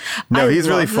Quinn. No, he's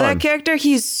really fun. That character,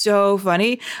 he's so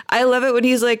funny. I love it when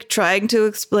he's trying to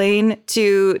explain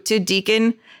to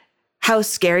Deacon how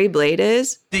scary Blade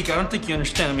is. Deke, I don't think you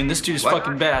understand. I mean, this dude is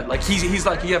fucking bad. He's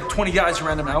like, you have 20 guys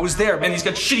around him. I was there, man. He's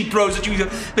got shit he throws at you.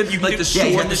 You like the sword. Yeah,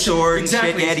 he had the sword.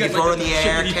 Exactly. Yeah, he can throw it in the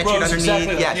air, catch it underneath.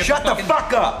 Exactly. Yeah, shut the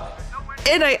fuck up.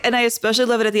 And I especially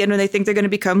love it at the end when they think they're going to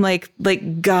become like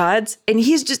gods. And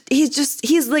he's the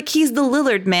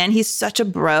Lillard man. He's such a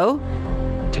bro.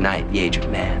 Tonight, the age of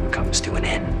man comes to an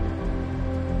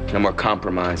end. No more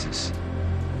compromises.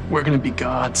 We're going to be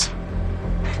gods.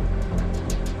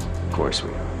 Of course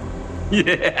we are.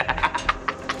 Yeah.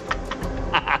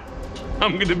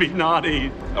 I'm going to be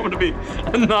naughty. I'm going to be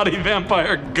a naughty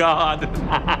vampire god.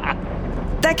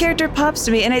 That character pops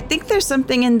to me. And I think there's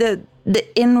something in the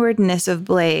inwardness of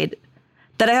Blade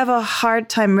that I have a hard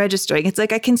time registering. It's I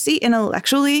can see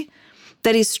intellectually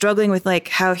that he's struggling with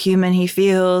how human he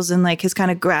feels and his kind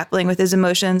of grappling with his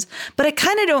emotions. But I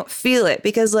kind of don't feel it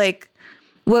because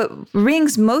what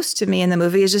rings most to me in the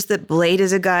movie is just that Blade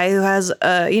is a guy who has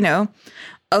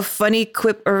a funny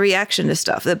quip or reaction to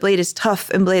stuff, that Blade is tough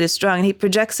and Blade is strong. And he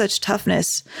projects such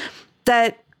toughness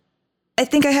that I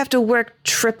think I have to work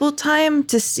triple time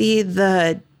to see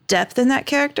the depth in that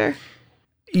character.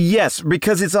 Yes,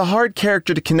 because it's a hard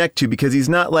character to connect to because he's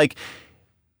not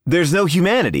there's no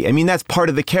humanity. I mean, that's part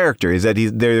of the character, is that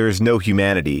there's no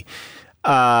humanity.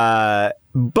 But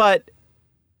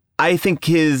I think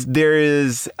there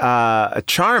is a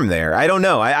charm there. I don't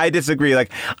know. I disagree.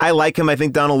 Like, I like him. I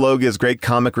think Donald Logue is great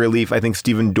comic relief. I think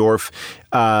Stephen Dorff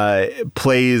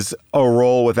plays a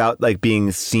role without like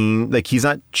being seen. Like, he's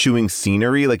not chewing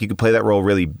scenery. Like, you could play that role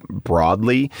really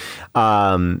broadly.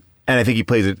 And I think he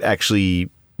plays it actually,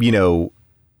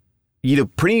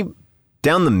 pretty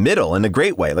down the middle in a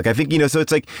great way. Like, I think, so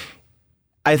it's like,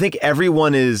 I think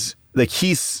everyone is like,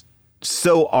 he's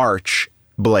so arch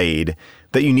Blade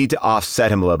that you need to offset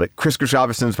him a little bit. Chris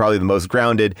Christopherson is probably the most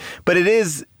grounded, but it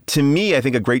is, to me, I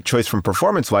think, a great choice from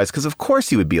performance-wise, because of course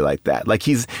he would be like that. Like,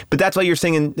 but that's why you're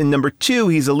saying in number 2,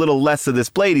 he's a little less of this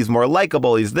Blade. He's more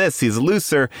likable. He's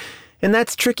looser. And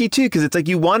that's tricky too, because it's like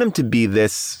you want him to be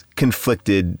this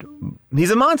conflicted.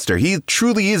 He's a monster. He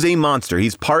truly is a monster.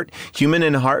 He's part human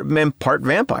and part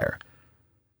vampire.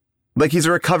 Like, he's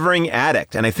a recovering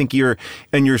addict. And I think you're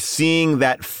seeing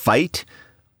that fight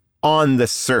on the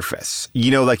surface,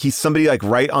 like he's somebody like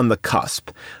right on the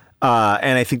cusp.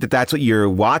 And I think that's what you're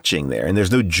watching there. And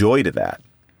there's no joy to that.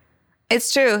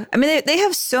 It's true. I mean, they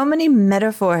have so many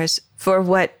metaphors for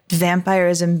what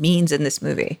vampirism means in this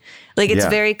movie. Like, it's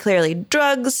very clearly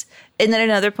drugs. And then at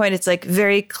another point, it's like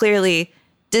very clearly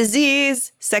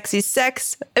disease, sexy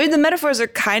sex. I mean, the metaphors are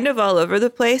kind of all over the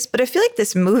place, but I feel like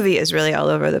this movie is really all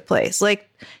over the place. Like,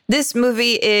 this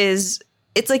movie it's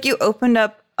like you opened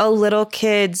up a little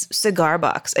kid's cigar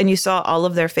box and you saw all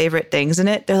of their favorite things in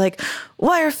it. They're like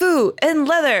wire fu and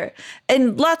leather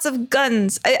and lots of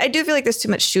guns. I do feel like there's too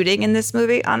much shooting in this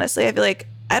movie. Honestly, I feel like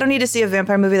I don't need to see a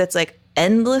vampire movie that's like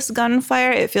endless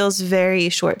gunfire. It feels very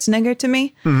Schwarzenegger to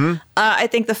me. Mm-hmm. I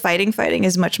think the fighting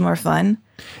is much more fun.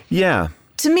 Yeah.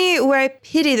 To me, where I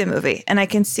pity the movie and I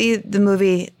can see the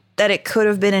movie that it could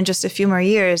have been in just a few more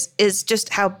years is just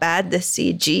how bad the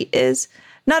CG is.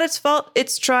 Not its fault.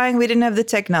 It's trying. We didn't have the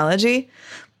technology.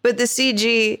 But the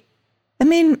CG, I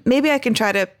mean, maybe I can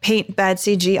try to paint bad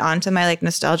CG onto my like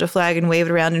nostalgia flag and wave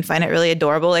it around and find it really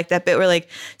adorable. Like that bit where like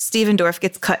Stephen Dorff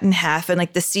gets cut in half and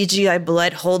like the CGI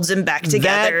blood holds him back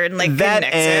together and like that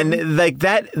connects and him. Like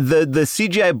that, the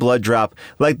CGI blood drop,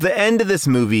 like the end of this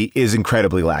movie is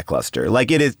incredibly lackluster.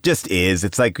 Like it is.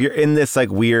 It's like you're in this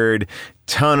like weird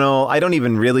tunnel. I don't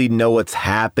even really know what's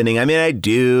happening. I mean, I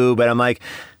do, but I'm like,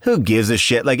 who gives a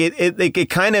shit? Like it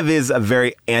kind of is a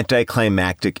very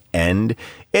anticlimactic end.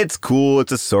 It's cool.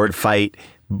 It's a sword fight,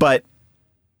 but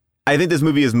I think this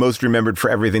movie is most remembered for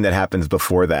everything that happens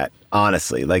before that.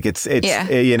 Honestly, like it's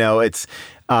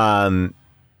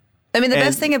I mean, the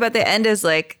best thing about the end is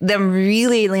like them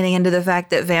really leaning into the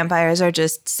fact that vampires are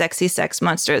just sexy sex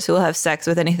monsters who will have sex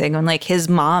with anything. When like his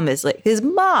mom is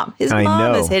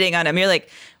hitting on him. You're like,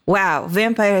 wow,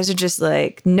 vampires are just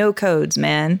like no codes,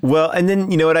 man. Well, and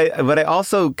then, you know, what I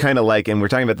also kind of like, and we're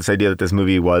talking about this idea that this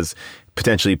movie was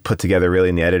potentially put together really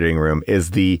in the editing room,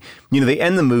 is they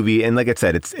end the movie, and like I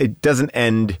said, it doesn't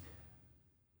end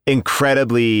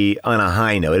incredibly on a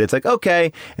high note. It's like, okay,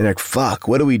 and they're like, fuck,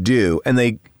 what do we do? And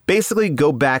they basically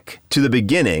go back to the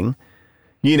beginning,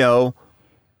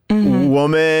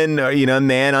 woman or,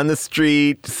 man on the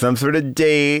street, some sort of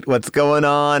date, what's going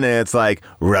on? And it's like,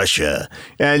 Russia.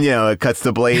 And, it cuts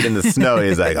the Blade in the snow. And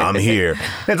he's like, I'm here.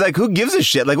 And it's like, who gives a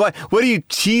shit? Like, what are you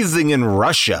teasing in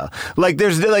Russia? Like,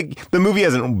 there's like, the movie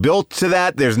hasn't built to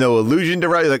that. There's no allusion to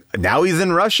Russia. Like, now he's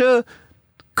in Russia?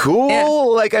 Cool. Yeah.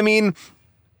 Like, I mean,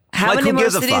 how many more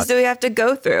cities do we have to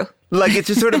go through? Like, it's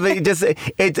just sort of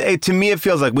to me, it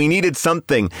feels like we needed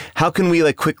something. How can we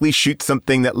like quickly shoot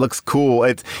something that looks cool?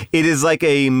 It is like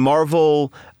a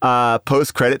Marvel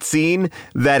post-credit scene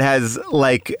that has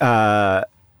like that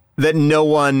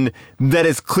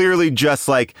is clearly just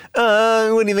like,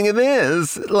 what do you think of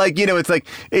this? Like, it's like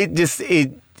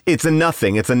it's a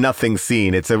nothing. It's a nothing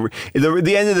scene. The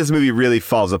end of this movie really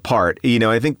falls apart.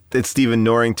 I think that Stephen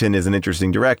Norrington is an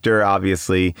interesting director,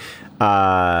 obviously.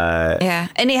 Yeah,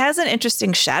 and he has an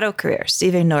interesting shadow career,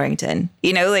 Stephen Norrington.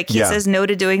 He says no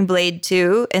to doing Blade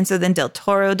 2, and so then Del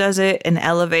Toro does it and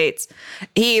elevates.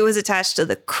 He was attached to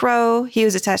The Crow. He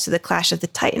was attached to the Clash of the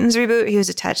Titans reboot. He was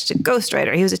attached to Ghost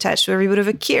Rider. He was attached to a reboot of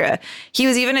Akira. He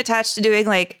was even attached to doing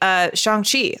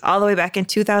Shang-Chi all the way back in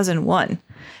 2001.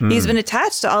 He's been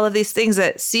attached to all of these things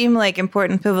that seem like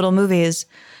important, pivotal movies.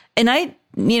 And I,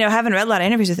 haven't read a lot of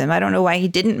interviews with him. I don't know why he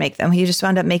didn't make them. He just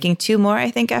wound up making 2 more,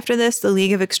 I think, after this, The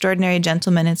League of Extraordinary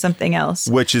Gentlemen and something else.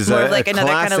 Which is more a classic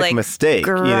kind of mistake.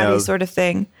 Karate sort of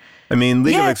thing. I mean,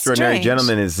 League of Extraordinary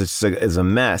Gentlemen is a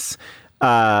mess.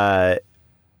 And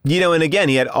again,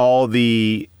 he had all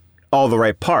the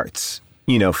right parts,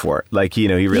 for it. Like, he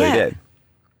really did.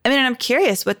 I mean, and I'm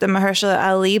curious what the Mahershala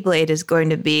Ali Blade is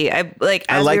going to be. As we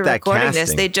were recording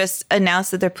this, they just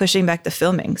announced that they're pushing back the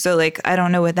filming. So, I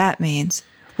don't know what that means.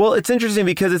 Well, it's interesting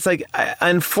because it's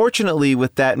unfortunately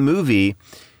with that movie,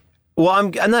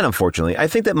 I'm not unfortunately. I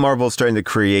think that Marvel's starting to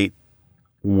create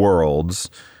worlds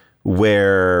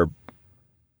where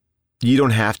you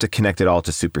don't have to connect it all to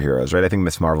superheroes, right? I think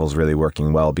Ms. Marvel's really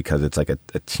working well because it's like a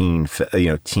teen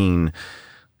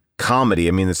comedy.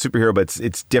 I mean, the superhero, but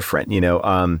it's different,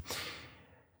 and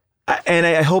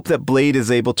I hope that Blade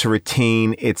is able to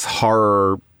retain its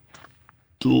horror,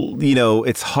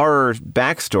 its horror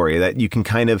backstory, that you can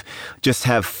kind of just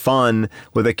have fun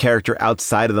with a character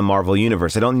outside of the Marvel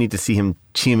universe. I don't need to see him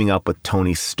teaming up with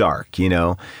Tony Stark,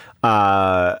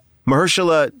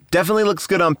 Mahershala definitely looks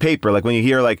good on paper. Like when you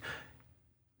hear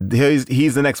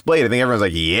he's the next Blade, I think everyone's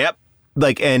like, yep.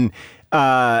 And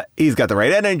he's got the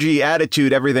right energy,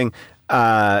 attitude, everything.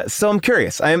 So I'm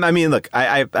curious. I'm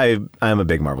a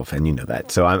big Marvel fan, you know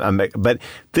that. So but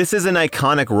this is an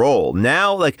iconic role.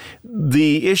 Now,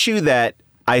 the issue that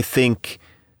I think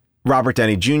Robert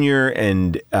Downey Jr.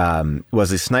 and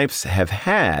Wesley Snipes have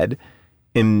had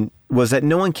was that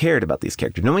no one cared about these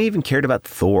characters. No one even cared about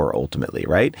Thor ultimately,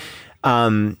 right?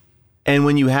 And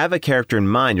when you have a character in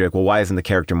mind, you're like, well, why isn't the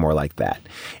character more like that?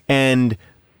 And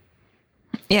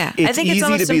yeah, I think it's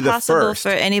almost impossible for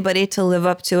anybody to live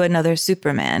up to another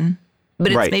Superman.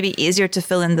 But it's maybe easier to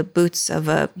fill in the boots of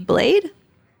a Blade?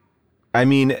 I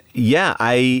mean, yeah,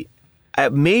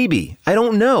 maybe. I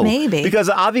don't know. Maybe. Because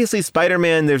obviously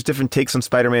Spider-Man, there's different takes on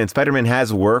Spider-Man. Spider-Man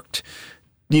has worked,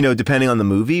 depending on the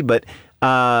movie. But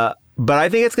I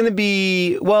think it's going to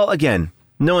be, well, again,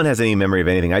 no one has any memory of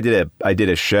anything. I did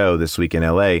a show this week in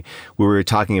LA where we were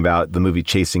talking about the movie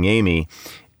Chasing Amy,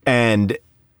 and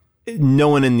no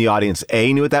one in the audience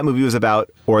knew what that movie was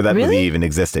about or that movie even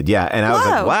existed. Yeah, and I was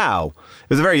like, wow. It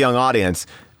was a very young audience.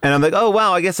 And I'm like, oh,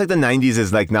 wow, I guess the 90s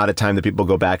is not a time that people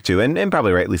go back to, and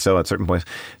probably rightly so at certain points.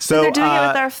 So they're doing it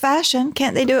with our fashion.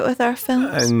 Can't they do it with our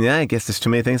films? And yeah, I guess there's too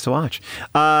many things to watch.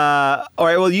 All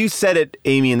right, well, you said it,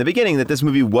 Amy, in the beginning that this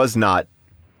movie was not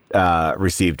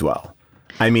received well.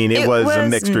 I mean, it was a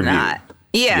mixed review.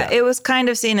 Yeah, it was kind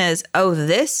of seen as,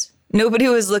 this? Nobody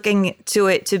was looking to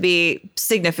it to be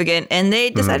significant, and they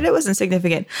decided it wasn't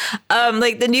significant.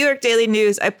 The New York Daily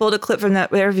News, I pulled a clip from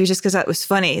that review just because that was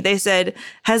funny. They said,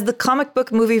 has the comic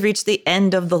book movie reached the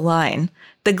end of the line?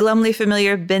 The glumly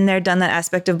familiar, been there, done that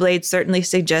aspect of Blade certainly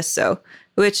suggests so.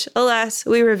 Which, alas,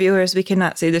 we reviewers, we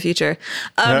cannot see the future.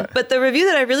 But the review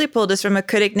that I really pulled is from a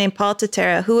critic named Paul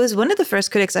Totera, who was one of the first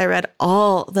critics I read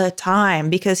all the time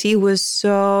because he was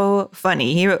so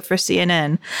funny. He wrote for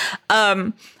CNN.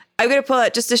 I'm going to pull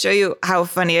it just to show you how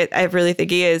funny I really think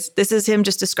he is. This is him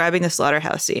just describing the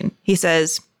slaughterhouse scene. He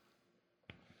says,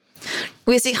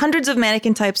 we see hundreds of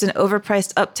mannequin types in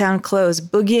overpriced uptown clothes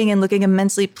boogieing and looking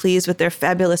immensely pleased with their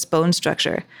fabulous bone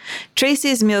structure.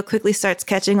 Tracy Emile quickly starts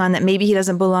catching on that maybe he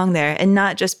doesn't belong there, and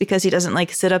not just because he doesn't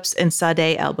like sit-ups and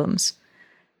Sade albums.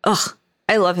 Ugh,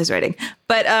 I love his writing.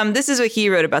 But this is what he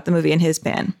wrote about the movie in his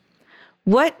pan.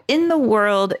 What in the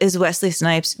world is Wesley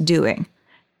Snipes doing?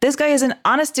 This guy is an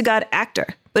honest-to-God actor,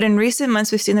 but in recent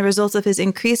months we've seen the results of his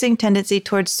increasing tendency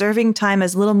towards serving time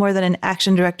as little more than an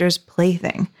action director's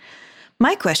plaything.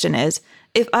 My question is,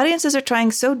 if audiences are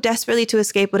trying so desperately to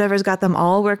escape whatever's got them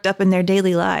all worked up in their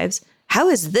daily lives, how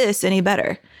is this any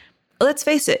better? Let's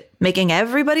face it, making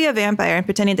everybody a vampire and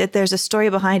pretending that there's a story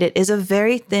behind it is a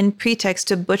very thin pretext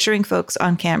to butchering folks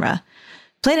on camera.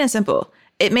 Plain and simple,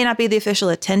 it may not be the official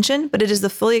attention, but it is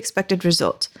the fully expected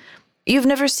result. You've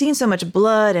never seen so much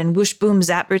blood and whoosh, boom,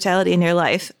 zap brutality in your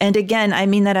life. And again, I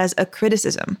mean that as a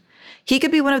criticism. He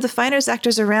could be one of the finest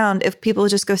actors around if people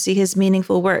just go see his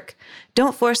meaningful work.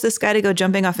 Don't force this guy to go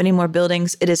jumping off any more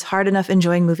buildings. It is hard enough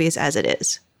enjoying movies as it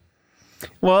is.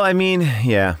 Well, I mean,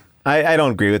 yeah, I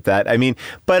don't agree with that. I mean,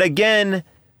 but again,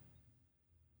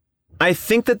 I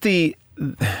think that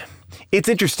it's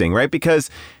interesting, right?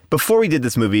 Because before we did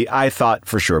this movie, I thought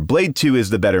for sure Blade 2 is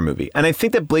the better movie. And I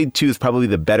think that Blade 2 is probably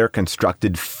the better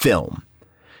constructed film.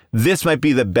 This might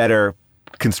be the better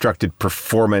constructed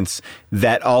performance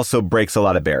that also breaks a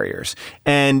lot of barriers.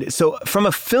 And so from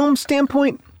a film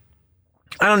standpoint,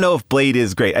 I don't know if Blade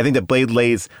is great. I think that Blade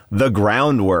lays the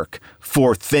groundwork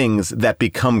for things that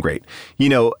become great. You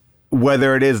know,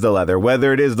 whether it is the leather,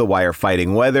 whether it is the wire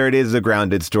fighting, whether it is the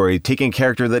grounded story, taking a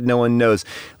character that no one knows,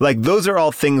 like those are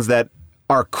all things that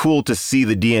are cool to see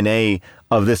the DNA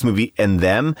of this movie in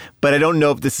them. But I don't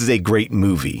know if this is a great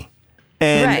movie.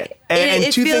 And, right. And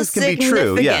it two things can be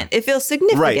true. Yeah. It feels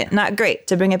significant, right. Not great,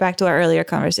 to bring it back to our earlier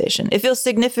conversation. It feels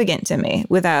significant to me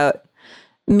without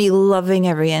me loving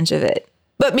every inch of it.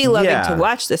 But me loving to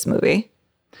watch this movie.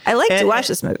 I like to watch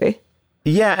this movie.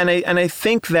 Yeah, and I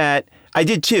think that I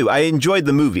did too. I enjoyed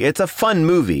the movie. It's a fun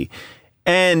movie.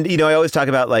 And, I always talk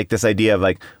about like this idea of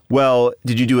like, well,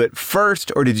 did you do it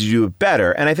first or did you do it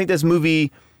better? And I think this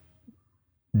movie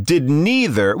did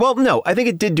neither. Well, no, I think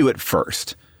it did do it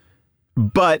first.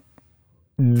 But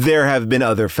there have been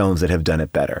other films that have done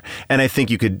it better. And I think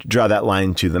you could draw that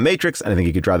line to The Matrix. And I think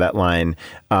you could draw that line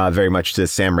very much to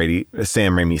Sam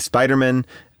Raimi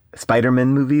Spider-Man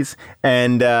movies.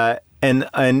 And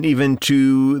even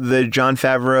to the Jon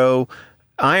Favreau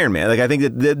Iron Man. Like, I think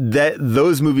that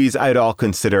those movies I'd all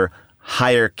consider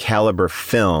higher caliber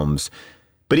films.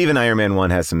 But even Iron Man 1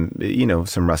 has some,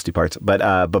 some rusty parts.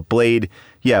 But Blade,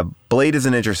 Blade is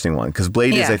an interesting one because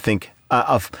Blade is, I think,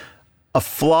 a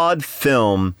flawed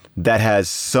film that has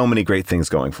so many great things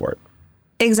going for it.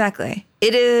 Exactly.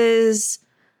 It is.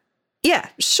 Yeah,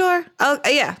 sure.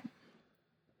 Yeah.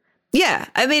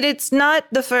 I mean, it's not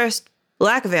the first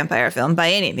black vampire film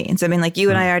by any means. I mean, like you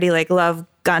and I already love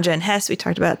Ganja and Hess. We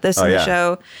talked about this in the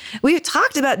show. We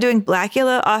talked about doing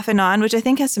Blackula off and on, which I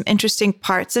think has some interesting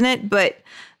parts in it. But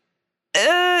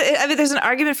I mean, there's an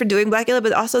argument for doing Blackula,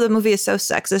 but also the movie is so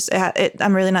sexist.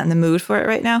 I'm really not in the mood for it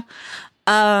right now.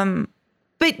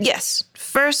 But yes,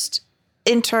 first,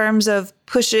 in terms of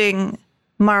pushing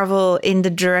Marvel in the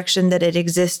direction that it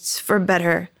exists for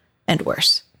better and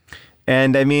worse.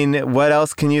 And I mean, what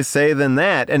else can you say than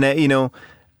that? And,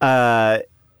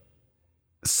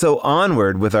 so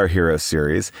onward with our hero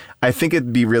series, I think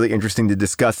it'd be really interesting to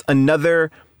discuss another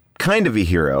kind of a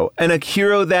hero and a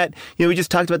hero that, we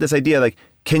just talked about this idea, like,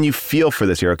 can you feel for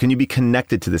this hero? Can you be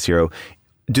connected to this hero?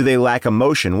 Do they lack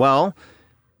emotion? Well,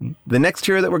 the next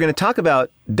hero that we're going to talk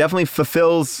about definitely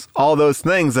fulfills all those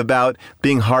things about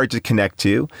being hard to connect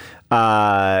to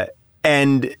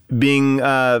and being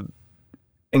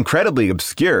incredibly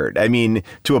obscured. I mean,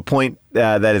 to a point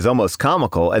that is almost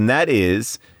comical, and that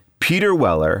is Peter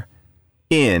Weller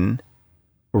in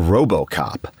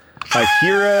RoboCop. A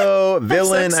hero,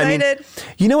 villain. I'm so excited. I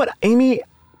mean, you know what, Amy?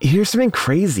 Here's something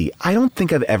crazy. I don't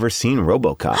think I've ever seen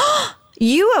RoboCop.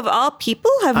 You, of all people,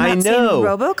 have not seen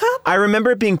RoboCop? I remember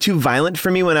it being too violent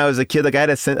for me when I was a kid. Like, I had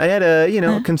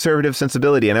a conservative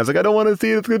sensibility, and I was like, I don't want to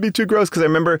see it. It's going to be too gross. Because I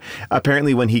remember,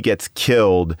 apparently, when he gets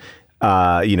killed,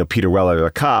 Peter Weller,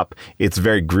 the cop, it's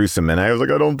very gruesome. And I was like,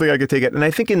 I don't think I could take it. And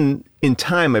I think in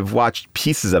time, I've watched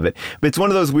pieces of it. But it's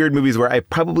one of those weird movies where I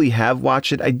probably have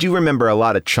watched it. I do remember a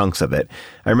lot of chunks of it.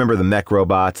 I remember the mech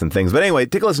robots and things. But anyway,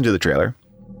 take a listen to the trailer.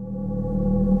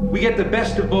 We get the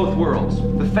best of both worlds.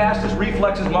 The fastest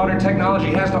reflexes modern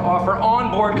technology has to offer,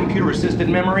 onboard computer-assisted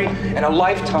memory, and a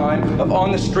lifetime of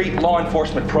on-the-street law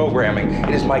enforcement programming. It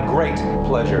is my great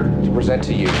pleasure to present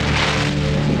to you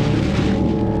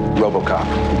RoboCop.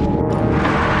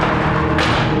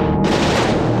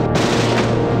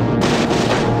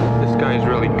 This guy's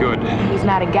really good. He's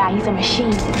not a guy, he's a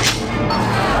machine.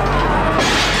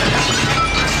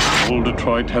 Old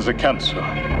Detroit has a cancer.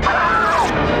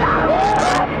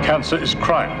 Cancer is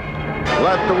crime.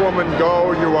 Let the woman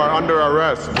go. You are under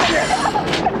arrest.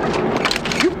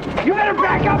 You better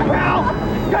back up,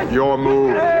 pal! Your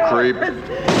move, creep.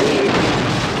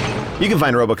 You can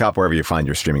find RoboCop wherever you find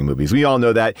your streaming movies. We all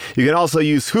know that. You can also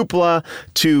use Hoopla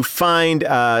to find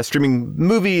streaming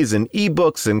movies and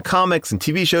ebooks and comics and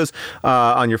TV shows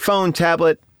on your phone,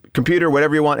 tablet, computer,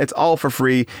 whatever you want. It's all for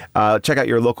free. Check out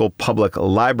your local public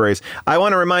libraries. I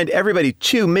want to remind everybody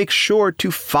to make sure to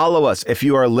follow us if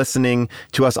you are listening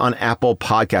to us on Apple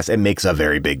Podcasts. It makes a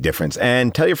very big difference.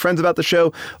 And tell your friends about the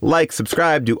show. Like,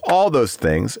 subscribe, do all those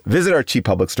things. Visit our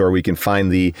TeePublic store where you can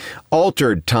find the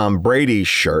altered Tom Brady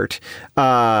shirt.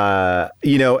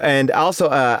 And also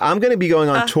I'm going to be going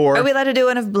on tour. Are we allowed to do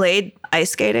one of Blade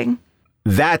ice skating?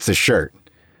 That's a shirt.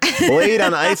 Blade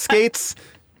on ice skates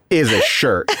is a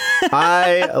shirt.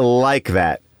 I like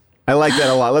that. I like that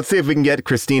a lot. Let's see if we can get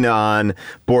Christina on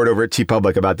board over at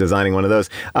TeePublic about designing one of those.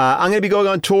 I'm going to be going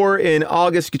on tour in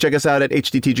August. You can check us out at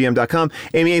hdtgm.com.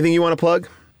 Amy, anything you want to plug?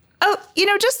 Oh,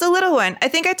 just a little one. I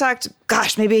think I talked,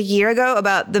 maybe a year ago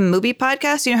about the Movie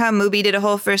podcast. You know how Movie did a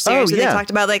whole first series where they talked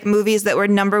about like movies that were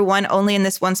number one only in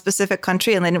this one specific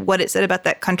country and then what it said about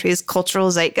that country's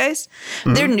cultural zeitgeist.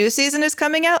 Mm-hmm. Their new season is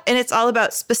coming out and it's all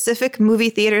about specific movie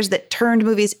theaters that turned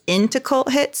movies into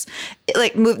cult hits.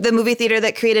 Like the movie theater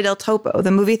that created El Topo,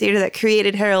 the movie theater that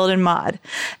created Harold and Maude.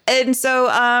 And so,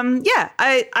 I'm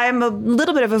a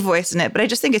little bit of a voice in it, but I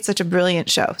just think it's such a brilliant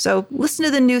show. So listen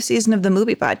to the new season of the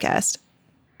Movie podcast.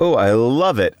 Oh, I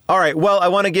love it. All right. Well, I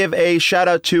want to give a shout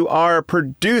out to our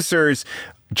producers,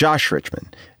 Josh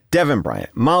Richmond, Devin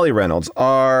Bryant, Molly Reynolds,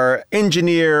 our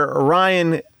engineer,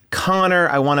 Ryan Connor.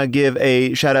 I want to give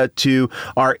a shout out to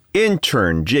our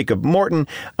intern, Jacob Morton,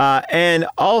 and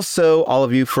also all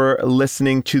of you for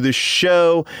listening to the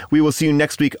show. We will see you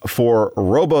next week for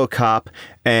RoboCop.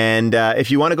 And if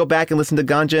you want to go back and listen to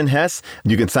Ganja and Hess,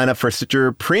 you can sign up for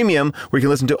Stitcher Premium, where you can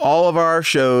listen to all of our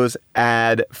shows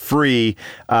ad-free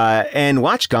and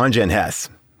watch Ganja and Hess.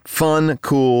 Fun,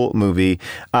 cool movie.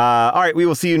 All right, we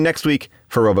will see you next week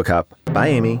for RoboCop. Bye,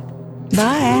 Amy.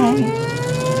 Bye.